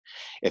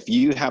 If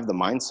you have the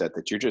mindset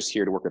that you're just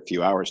here to work a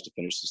few hours to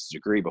finish this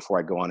degree before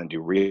I go on and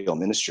do real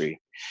ministry,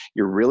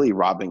 you're really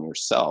robbing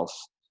yourself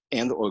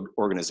and the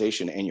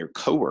organization and your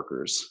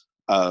coworkers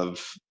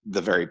of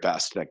the very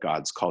best that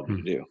God's called you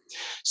to do.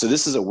 So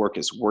this is a work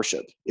as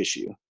worship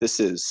issue. This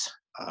is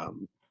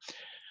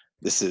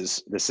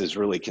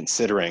really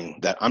considering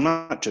that I'm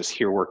not just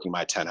here working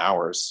my 10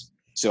 hours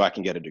so I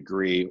can get a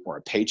degree or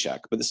a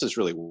paycheck, but this is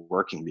really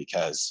working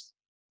because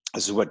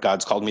this is what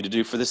God's called me to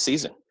do for this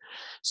season.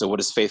 So what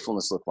does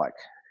faithfulness look like?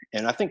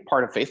 And I think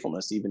part of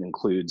faithfulness even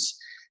includes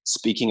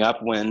speaking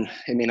up when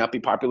it may not be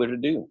popular to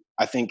do.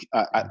 I think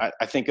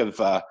of,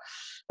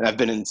 and I've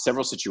been in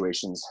several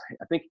situations,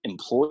 I think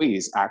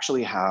employees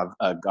actually have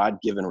a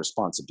God-given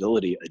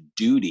responsibility, a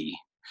duty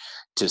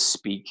to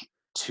speak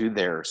to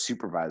their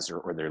supervisor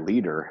or their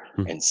leader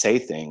and say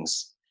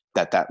things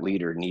that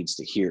leader needs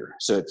to hear.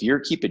 So if you're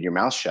keeping your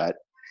mouth shut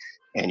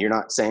and you're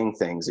not saying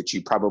things that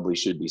you probably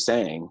should be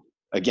saying,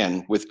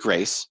 again, with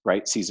grace,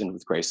 right? Seasoned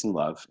with grace and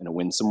love in a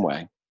winsome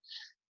way,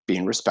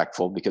 being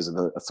respectful because of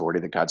the authority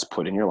that God's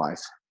put in your life.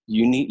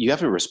 You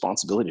have a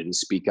responsibility to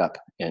speak up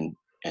and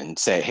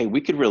say, hey, we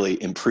could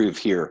really improve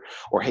here.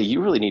 Or, hey,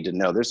 you really need to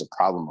know there's a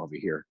problem over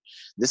here.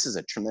 This is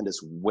a tremendous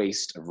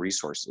waste of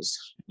resources.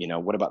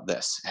 What about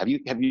this? Have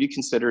you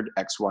considered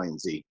X, Y, and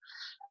Z?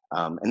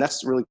 And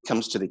that's really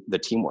comes to the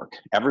teamwork.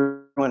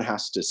 Everyone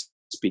has to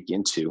speak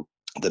into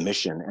the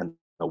mission and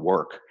the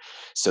work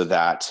so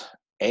that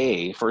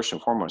first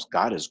and foremost,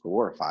 God is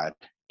glorified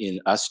in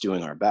us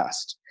doing our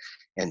best.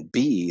 And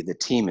B, the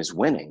team is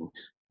winning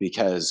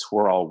because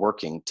we're all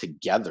working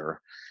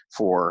together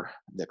for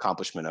the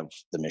accomplishment of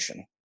the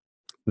mission.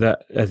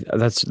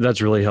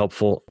 That's really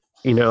helpful.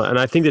 And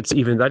I think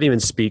that even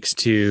speaks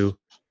to,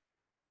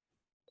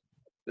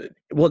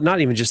 well, not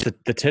even just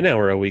the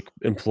 10-hour a week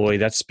employee.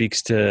 That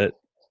speaks to,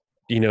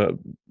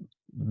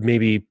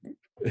 maybe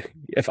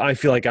if I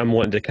feel like I'm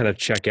wanting to kind of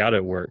check out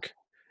at work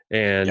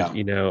and,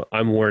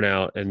 I'm worn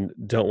out and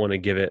don't want to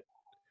give it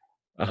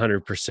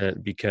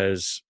 100%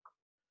 because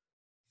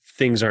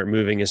things aren't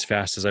moving as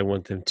fast as I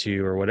want them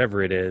to, or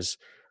whatever it is.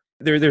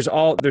 There's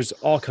all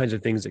kinds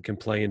of things that can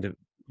play into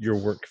your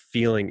work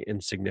feeling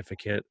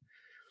insignificant.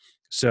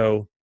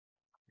 So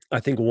I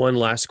think one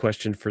last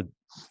question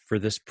for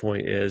this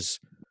point is,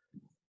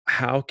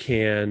 how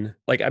can,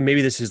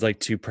 maybe this is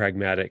too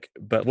pragmatic,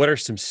 but what are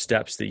some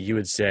steps that you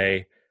would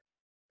say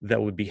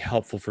that would be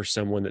helpful for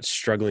someone that's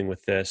struggling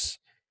with this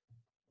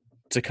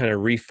to kind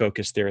of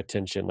refocus their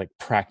attention,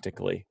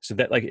 practically? So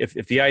that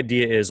if the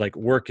idea is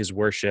work is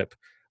worship,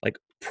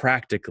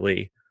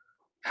 practically,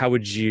 how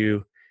would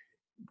you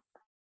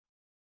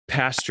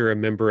pastor a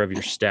member of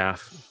your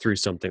staff through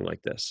something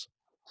like this?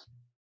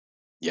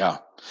 Yeah,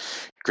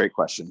 great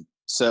question.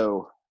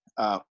 So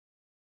I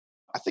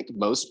think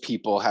most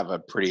people have a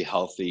pretty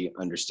healthy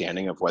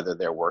understanding of whether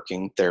they're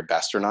working their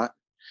best or not.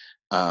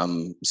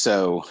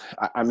 So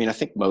I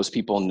think most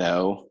people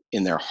know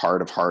in their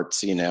heart of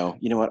hearts, you know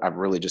what, I've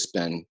really just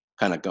been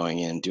kind of going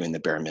in doing the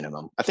bare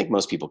minimum. I think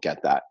most people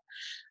get that.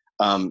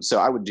 So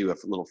I would do a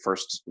little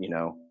first,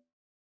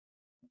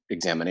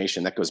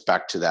 examination that goes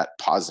back to that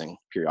pausing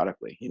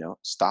periodically.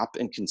 Stop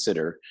and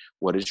consider,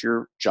 what is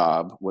your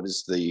job? What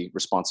is the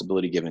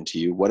responsibility given to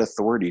you? What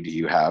authority do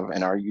you have?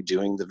 And are you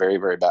doing the very,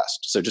 very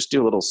best? So just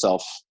do a little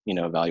self,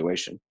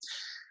 evaluation.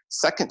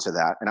 Second to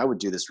that, and I would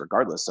do this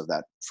regardless of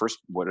that first,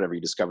 whatever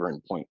you discover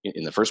in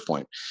the first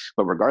point,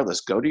 but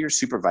regardless, go to your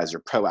supervisor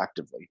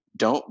proactively.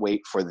 Don't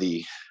wait for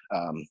the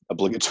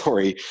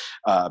obligatory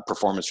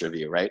performance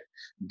review, right?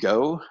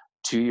 Go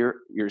to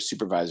your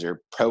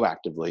supervisor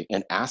proactively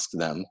and ask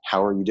them,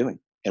 how are you doing?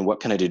 And what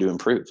can I do to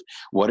improve?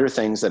 What are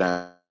things that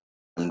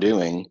I'm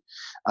doing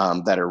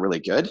that are really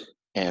good?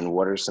 And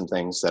what are some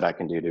things that I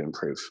can do to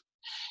improve?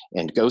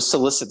 And go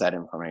solicit that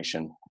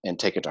information and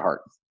take it to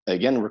heart.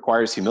 Again, it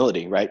requires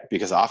humility, right?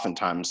 Because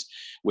oftentimes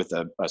with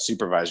a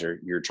supervisor,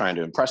 you're trying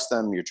to impress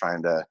them. You're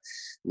trying to,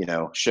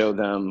 show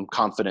them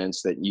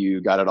confidence that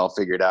you got it all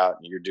figured out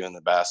and you're doing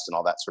the best and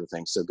all that sort of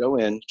thing. So go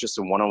in, just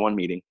a one-on-one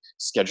meeting,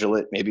 schedule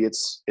it. Maybe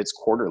it's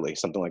quarterly,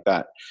 something like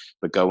that.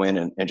 But go in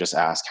and just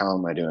ask, how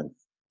am I doing?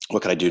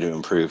 What can I do to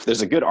improve?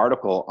 There's a good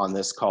article on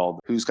this called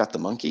Who's Got the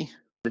Monkey?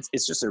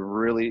 It's just a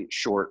really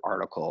short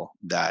article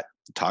that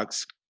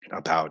talks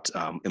about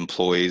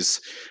employees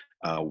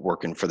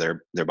working for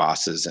their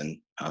bosses. And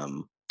I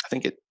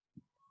think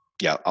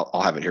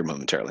I'll have it here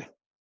momentarily.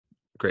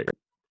 Great.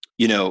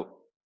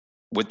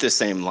 With this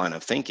same line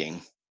of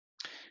thinking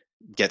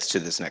gets to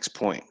this next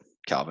point.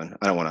 Calvin.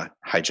 I don't want to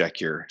hijack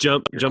your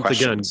jump the gun.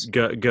 questions.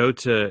 Go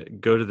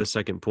to the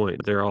second point.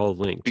 They're all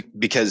linked.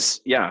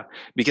 Because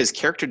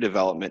character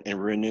development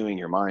and renewing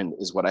your mind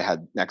is what I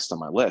had next on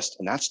my list,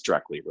 and that's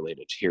directly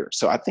related to here.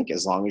 So I think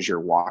as long as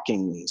you're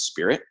walking in the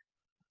Spirit,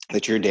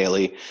 that you're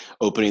daily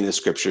opening the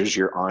scriptures,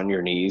 you're on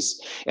your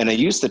knees. And I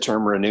use the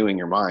term renewing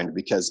your mind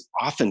because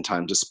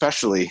oftentimes,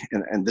 especially,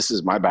 and this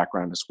is my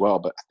background as well,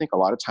 but I think a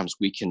lot of times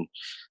we can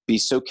be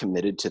so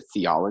committed to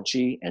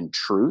theology and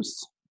truth,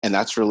 and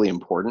that's really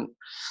important.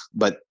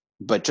 But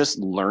just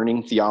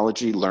learning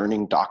theology,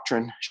 learning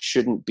doctrine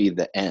shouldn't be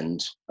the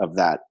end of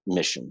that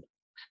mission.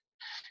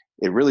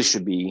 It really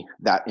should be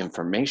that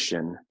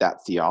information,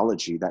 that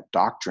theology, that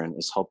doctrine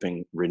is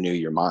helping renew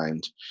your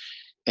mind.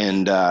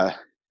 And,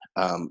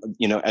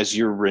 as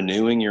you're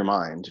renewing your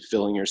mind,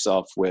 filling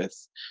yourself with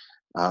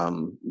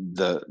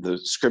the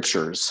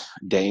scriptures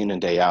day in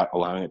and day out,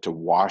 allowing it to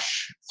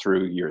wash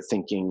through your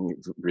thinking,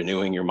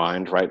 renewing your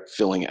mind, right?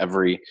 Filling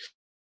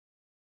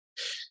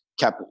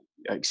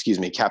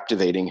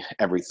captivating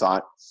every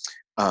thought.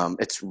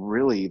 It's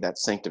really that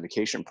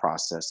sanctification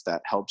process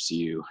that helps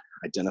you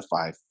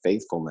identify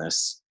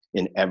faithfulness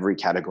in every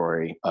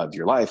category of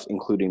your life,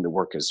 including the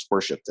work as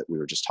worship that we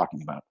were just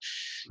talking about.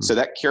 So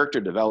that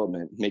character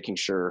development, making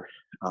sure,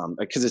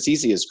 because it's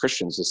easy as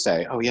Christians to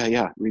say, oh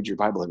yeah, read your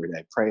Bible every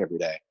day, pray every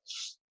day.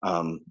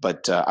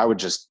 But I would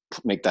just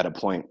make that a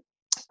point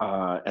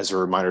as a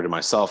reminder to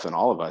myself and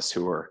all of us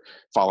who are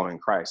following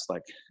Christ,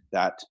 like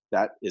that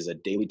is a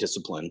daily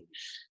discipline.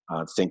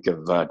 Think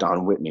of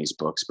Don Whitney's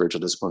book,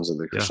 Spiritual Disciplines of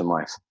the Christian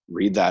Life.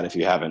 Read that if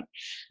you haven't.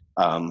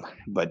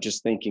 But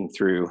just thinking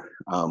through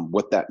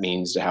what that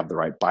means to have the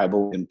right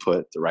Bible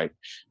input, the right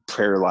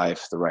prayer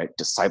life, the right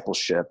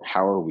discipleship.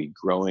 How are we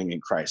growing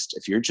in Christ?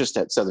 If you're just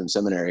at Southern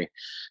Seminary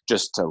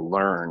just to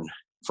learn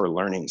for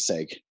learning's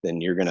sake, then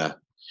you're gonna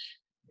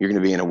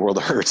be in a world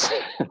of hurt.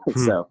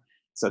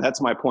 So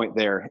that's my point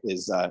there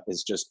is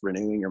just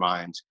renewing your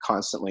mind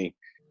constantly,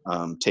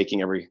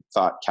 taking every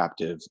thought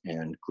captive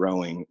and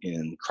growing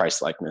in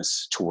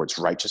Christ-likeness towards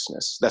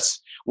righteousness. That's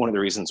one of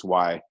the reasons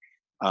why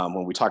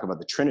when we talk about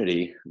the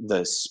Trinity,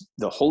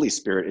 the Holy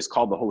Spirit is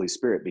called the Holy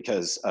Spirit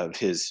because of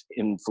his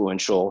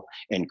influential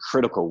and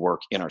critical work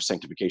in our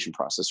sanctification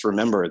process.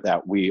 Remember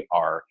that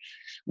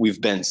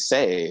we've been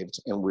saved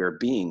and we're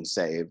being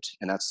saved,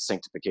 and that's the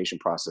sanctification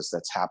process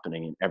that's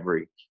happening in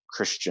every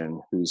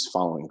Christian who's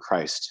following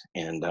Christ.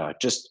 And I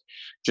just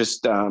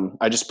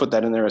put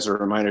that in there as a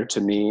reminder to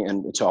me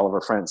and to all of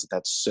our friends that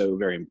that's so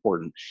very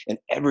important. And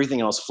everything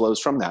else flows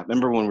from that.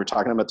 Remember when we were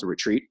talking about the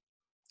retreat?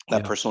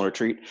 That personal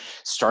retreat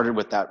started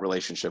with that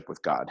relationship with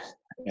God,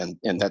 and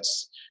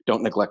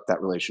don't neglect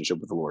that relationship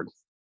with the Lord.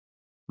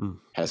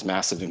 Has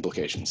massive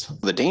implications.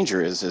 The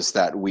danger is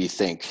that we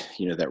think,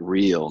 that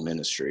real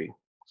ministry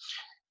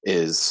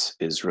is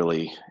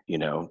really,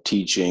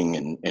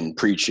 teaching and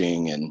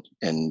preaching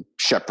and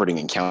shepherding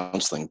and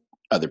counseling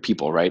other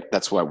people, right?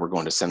 That's why we're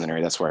going to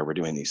seminary. That's why we're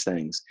doing these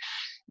things.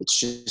 It's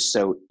just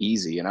so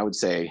easy. And I would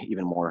say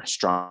even more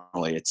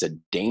strongly, it's a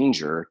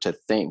danger to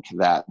think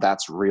that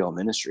that's real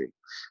ministry.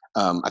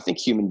 I think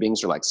human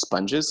beings are like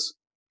sponges.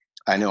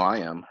 I know I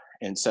am.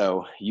 And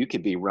so you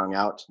could be wrung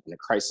out, and a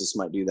crisis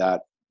might do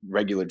that.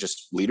 Regular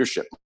just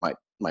leadership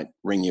might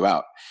wring you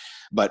out.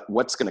 But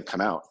what's going to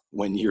come out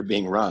when you're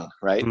being wrung,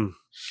 right?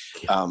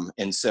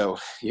 And so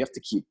you have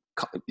to keep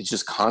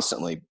just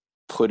constantly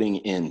putting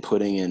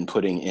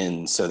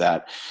in so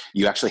that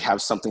you actually have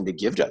something to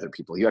give to other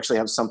people. You actually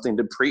have something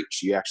to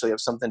preach. You actually have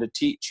something to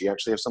teach. You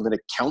actually have something to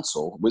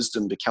counsel,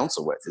 wisdom to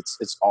counsel with.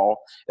 It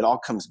all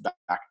comes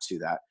back to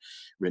that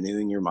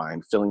renewing your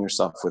mind, filling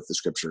yourself with the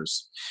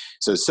scriptures.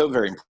 So it's so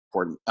very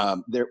important.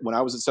 When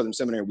I was at Southern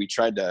Seminary, we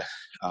tried to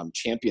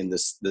champion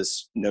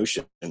this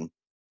notion,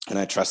 and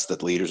I trust that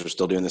the leaders are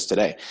still doing this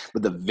today.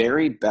 But the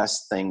very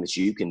best thing that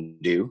you can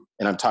do,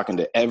 and I'm talking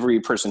to every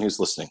person who's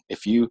listening,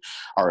 if you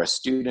are a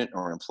student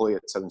or an employee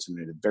at Southern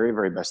Seminary, the very,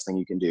 very best thing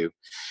you can do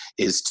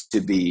is to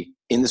be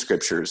in the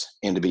scriptures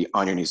and to be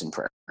on your knees in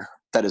prayer.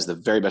 That is the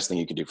very best thing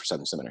you can do for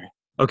Southern Seminary.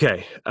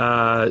 Okay.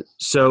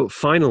 So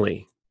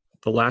finally,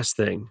 the last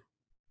thing.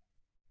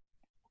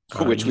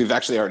 Which we've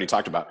actually already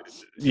talked about.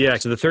 Yeah.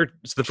 So the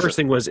first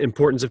thing was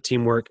importance of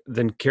teamwork,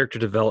 then character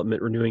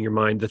development, renewing your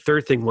mind. The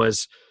third thing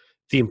was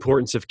the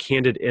importance of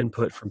candid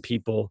input from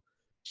people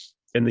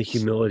and the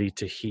humility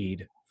to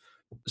heed.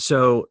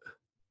 So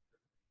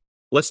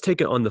let's take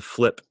it on the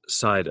flip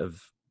side of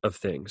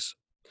things.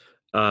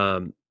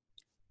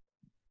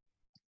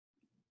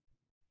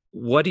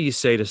 What do you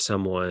say to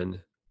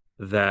someone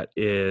that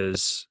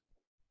is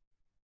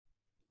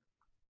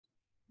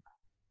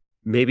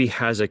maybe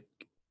has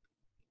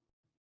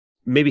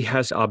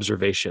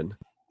observation,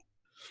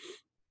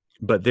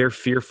 but they're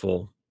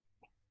fearful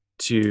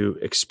to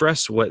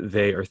express what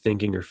they are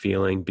thinking or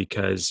feeling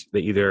because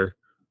they either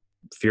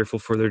fearful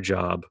for their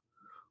job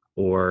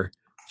or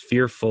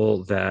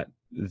fearful that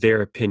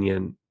their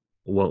opinion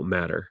won't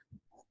matter?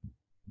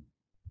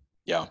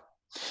 Yeah.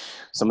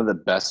 Some of the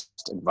best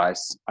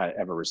advice I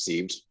ever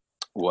received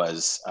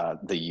was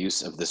the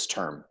use of this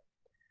term,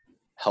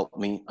 help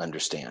me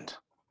understand.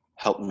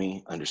 help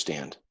me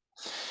understand.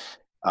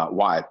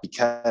 Why?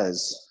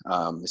 Because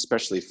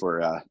especially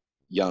for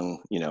young,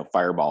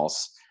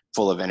 fireballs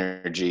full of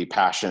energy,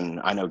 passion,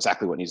 I know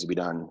exactly what needs to be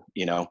done.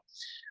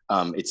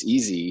 It's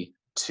easy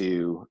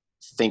to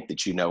think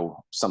that you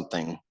know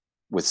something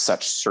with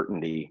such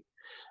certainty,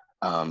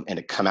 and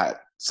to come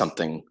at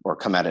something or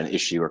come at an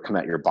issue or come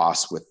at your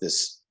boss with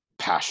this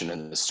passion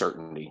and this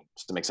certainty.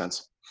 Does that make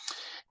sense?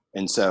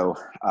 And so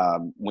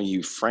when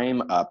you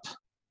frame up,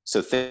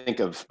 so think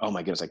of, oh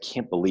my goodness, I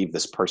can't believe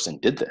this person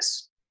did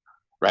this,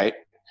 right?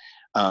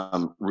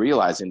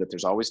 Realizing that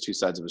there's always two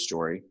sides of a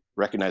story,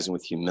 recognizing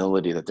with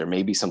humility that there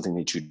may be something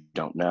that you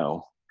don't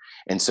know.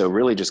 And so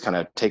really just kind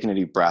of taking a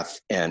deep breath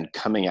and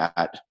coming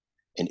at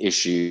an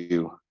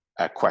issue,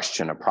 a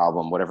question, a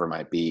problem, whatever it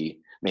might be.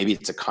 Maybe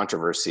it's a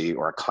controversy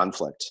or a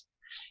conflict,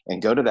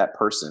 and go to that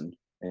person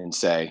and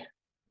say,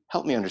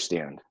 help me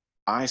understand.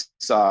 I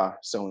saw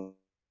so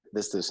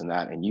this and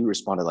that, and you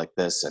responded like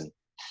this, and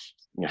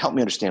help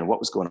me understand what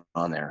was going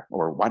on there,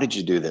 or why did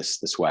you do this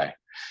way?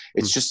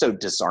 It's just so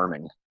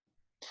disarming.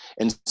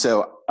 And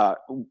so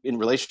in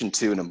relation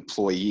to an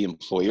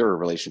employee-employer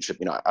relationship,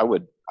 I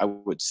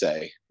would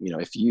say,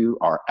 if you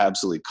are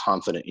absolutely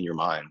confident in your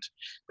mind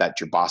that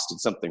your boss did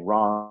something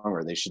wrong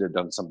or they should have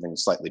done something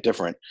slightly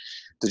different,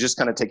 to just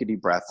kind of take a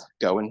deep breath,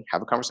 go and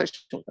have a conversation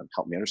with them,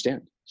 help me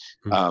understand.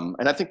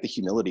 And I think the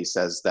humility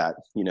says that,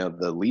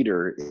 the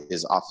leader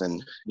is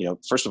often,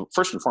 first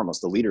and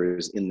foremost, the leader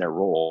is in their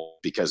role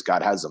because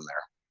God has them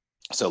there.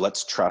 So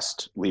let's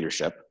trust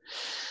leadership.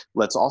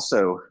 Let's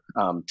also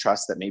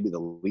trust that maybe the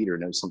leader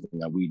knows something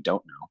that we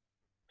don't know.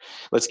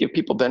 Let's give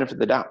people benefit of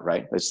the doubt,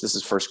 right? This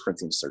is 1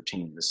 Corinthians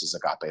 13. This is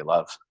agape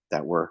love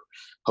that we're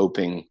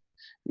hoping,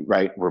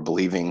 right? We're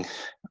believing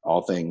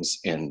all things.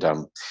 And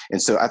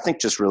so I think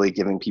just really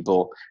giving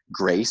people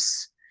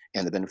grace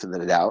and the benefit of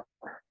the doubt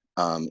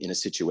in a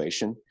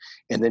situation,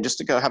 and then just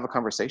to go have a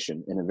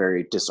conversation in a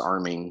very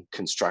disarming,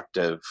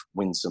 constructive,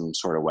 winsome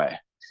sort of way.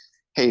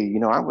 Hey,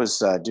 I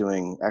was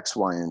doing X,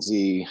 Y, and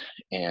Z,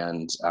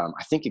 and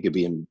I think it could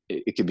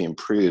be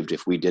improved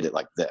if we did it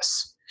like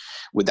this.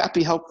 Would that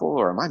be helpful,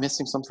 or am I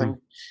missing something?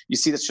 You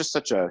see, that's just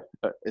such the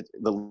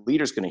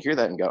leader's going to hear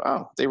that and go,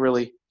 oh, they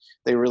really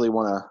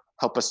want to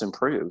help us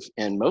improve.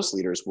 And most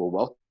leaders will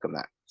welcome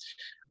that.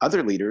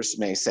 Other leaders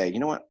may say, you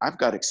know what, I've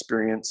got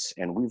experience,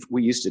 and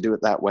we used to do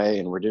it that way,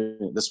 and we're doing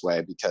it this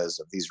way because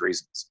of these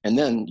reasons. And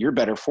then you're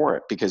better for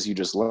it because you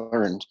just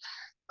learned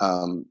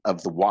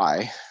of the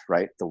why,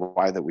 right? The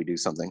why that we do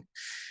something,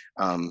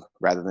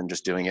 rather than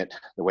just doing it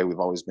the way we've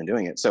always been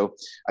doing it. So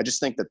I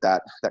just think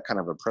that kind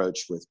of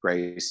approach with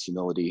grace,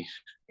 humility,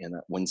 and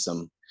that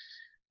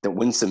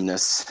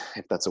winsomeness,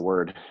 if that's a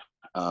word,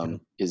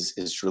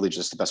 is really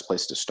just the best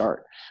place to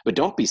start. But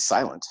don't be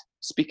silent.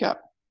 Speak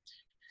up,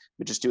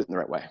 but just do it in the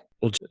right way.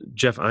 Well,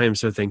 Jeff, I am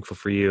so thankful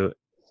for you,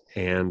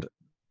 and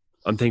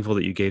I'm thankful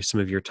that you gave some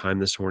of your time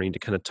this morning to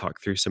kind of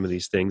talk through some of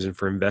these things, and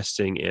for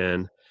investing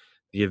in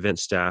the event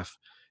staff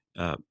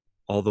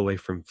all the way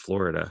from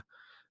Florida.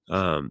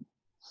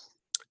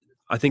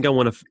 I think I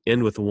want to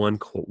end with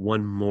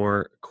one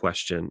more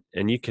question,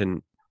 and you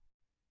can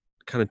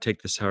kind of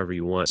take this however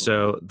you want.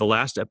 So the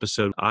last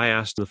episode, I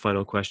asked the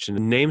final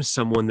question, name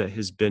someone that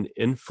has been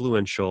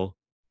influential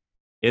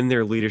in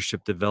their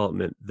leadership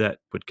development that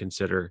would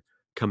consider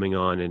coming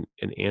on and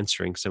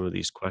answering some of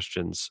these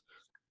questions.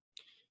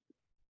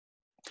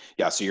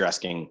 Yeah, so you're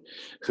asking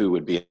who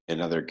would be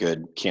another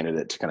good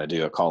candidate to kind of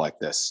do a call like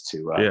this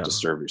to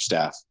serve your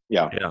staff.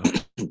 Yeah.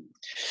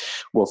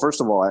 Well,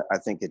 first of all, I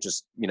think it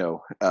just,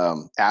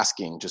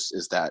 asking just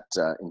is that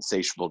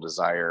insatiable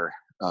desire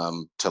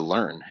to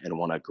learn and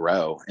want to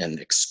grow and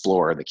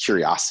explore, the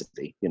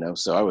curiosity,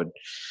 so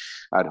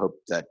I'd hope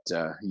that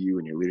you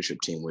and your leadership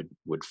team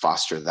would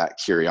foster that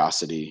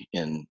curiosity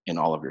in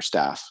all of your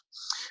staff.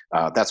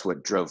 That's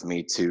what drove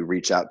me to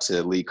reach out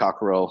to Lee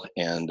Cockerell,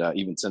 and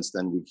even since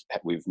then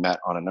we've met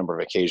on a number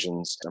of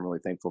occasions. I'm really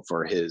thankful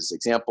for his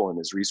example and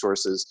his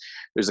resources.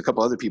 There's a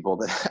couple other people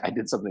that I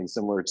did something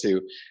similar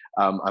to.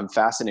 I'm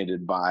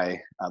fascinated by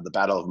the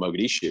Battle of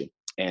Mogadishu.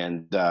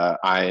 And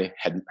I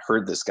had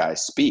heard this guy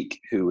speak,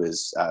 who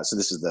is, so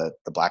this is the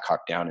Black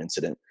Hawk Down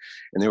incident.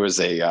 And there was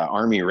a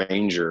Army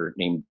Ranger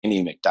named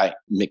Danny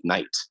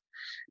McKnight.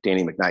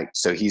 Danny McKnight.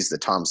 So he's the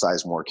Tom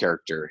Sizemore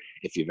character,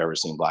 if you've ever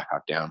seen Black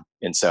Hawk Down.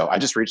 And so I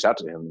just reached out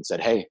to him and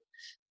said, hey,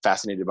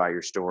 fascinated by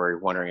your story,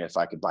 wondering if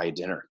I could buy you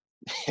dinner.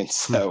 And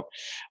so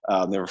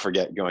I'll never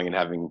forget going and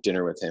having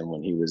dinner with him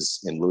when he was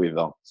in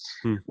Louisville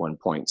one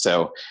point.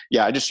 So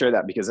yeah, I just share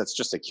that because that's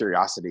just a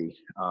curiosity.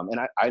 And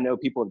I know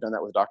people have done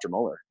that with Dr.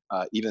 Mohler,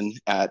 even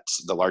at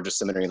the largest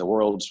seminary in the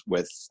world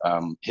with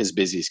his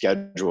busy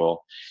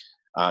schedule.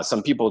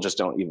 Some people just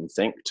don't even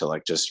think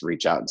to just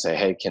reach out and say,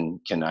 hey,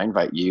 can I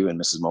invite you and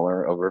Mrs.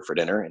 Mohler over for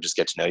dinner and just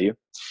get to know you,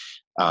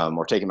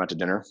 or take him out to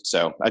dinner.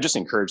 So I just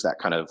encourage that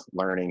kind of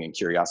learning and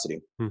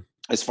curiosity.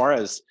 As far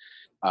as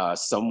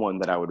someone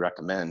that I would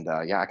recommend,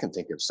 I can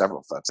think of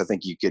several folks. I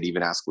think you could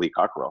even ask Lee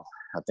Cockerell.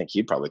 I think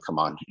he'd probably come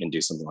on and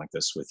do something like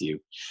this with you.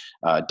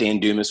 Dan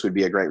Dumas would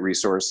be a great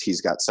resource.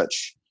 He's got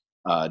such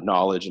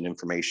knowledge and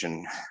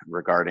information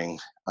regarding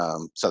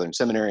Southern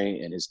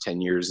Seminary and his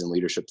 10 years in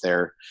leadership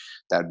there,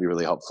 that would be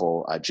really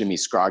helpful. Jimmy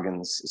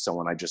Scroggins is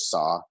someone I just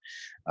saw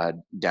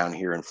down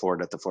here in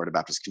Florida at the Florida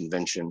Baptist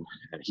Convention,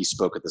 and he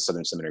spoke at the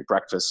Southern Seminary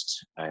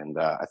breakfast, and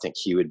I think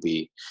he would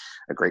be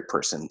a great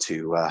person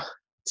to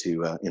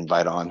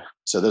invite on.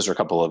 So those are a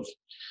couple of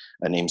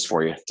names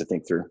for you to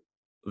think through.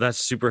 That's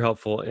super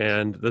helpful,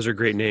 and those are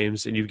great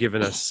names, and you've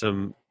given us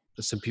some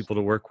people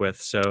to work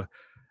with. So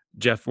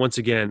Jeff, once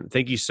again,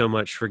 thank you so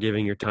much for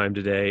giving your time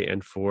today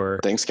and for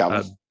Thanks,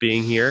 Calvin.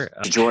 Being here.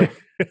 Joy.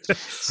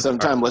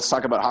 Sometime let's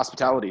talk about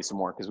hospitality some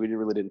more, because we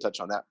really didn't touch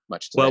on that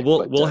much today.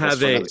 Well, we'll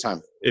have another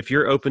time. If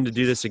you're open to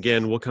do this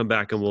again, we'll come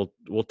back and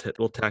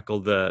we'll tackle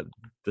the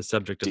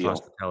subject of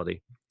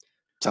hospitality.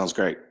 Sounds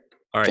great.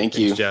 All right. Thanks,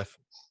 you, Jeff.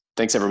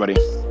 Thanks, everybody.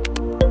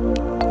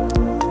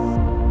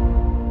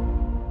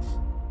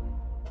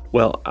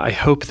 Well, I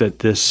hope that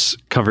this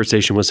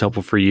conversation was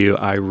helpful for you.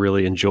 I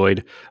really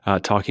enjoyed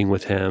talking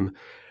with him.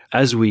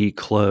 As we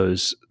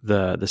close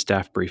the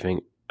staff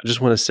briefing, I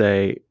just want to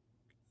say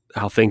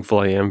how thankful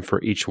I am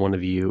for each one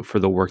of you for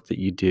the work that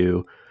you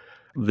do.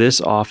 This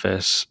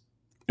office,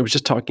 I was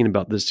just talking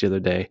about this the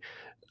other day.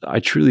 I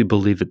truly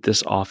believe that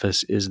this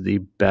office is the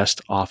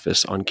best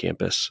office on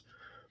campus.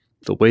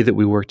 The way that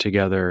we work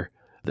together,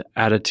 the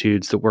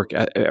attitudes, the work,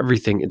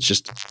 everything,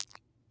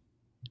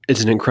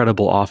 it's an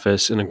incredible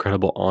office, an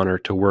incredible honor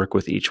to work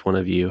with each one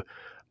of you.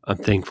 I'm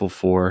thankful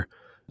for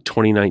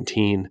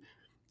 2019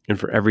 and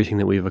for everything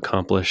that we've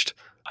accomplished.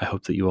 I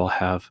hope that you all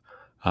have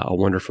a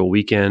wonderful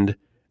weekend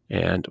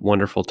and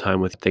wonderful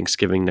time with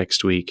Thanksgiving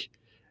next week.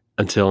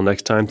 Until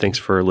next time, thanks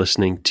for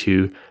listening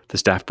to the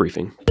staff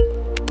briefing.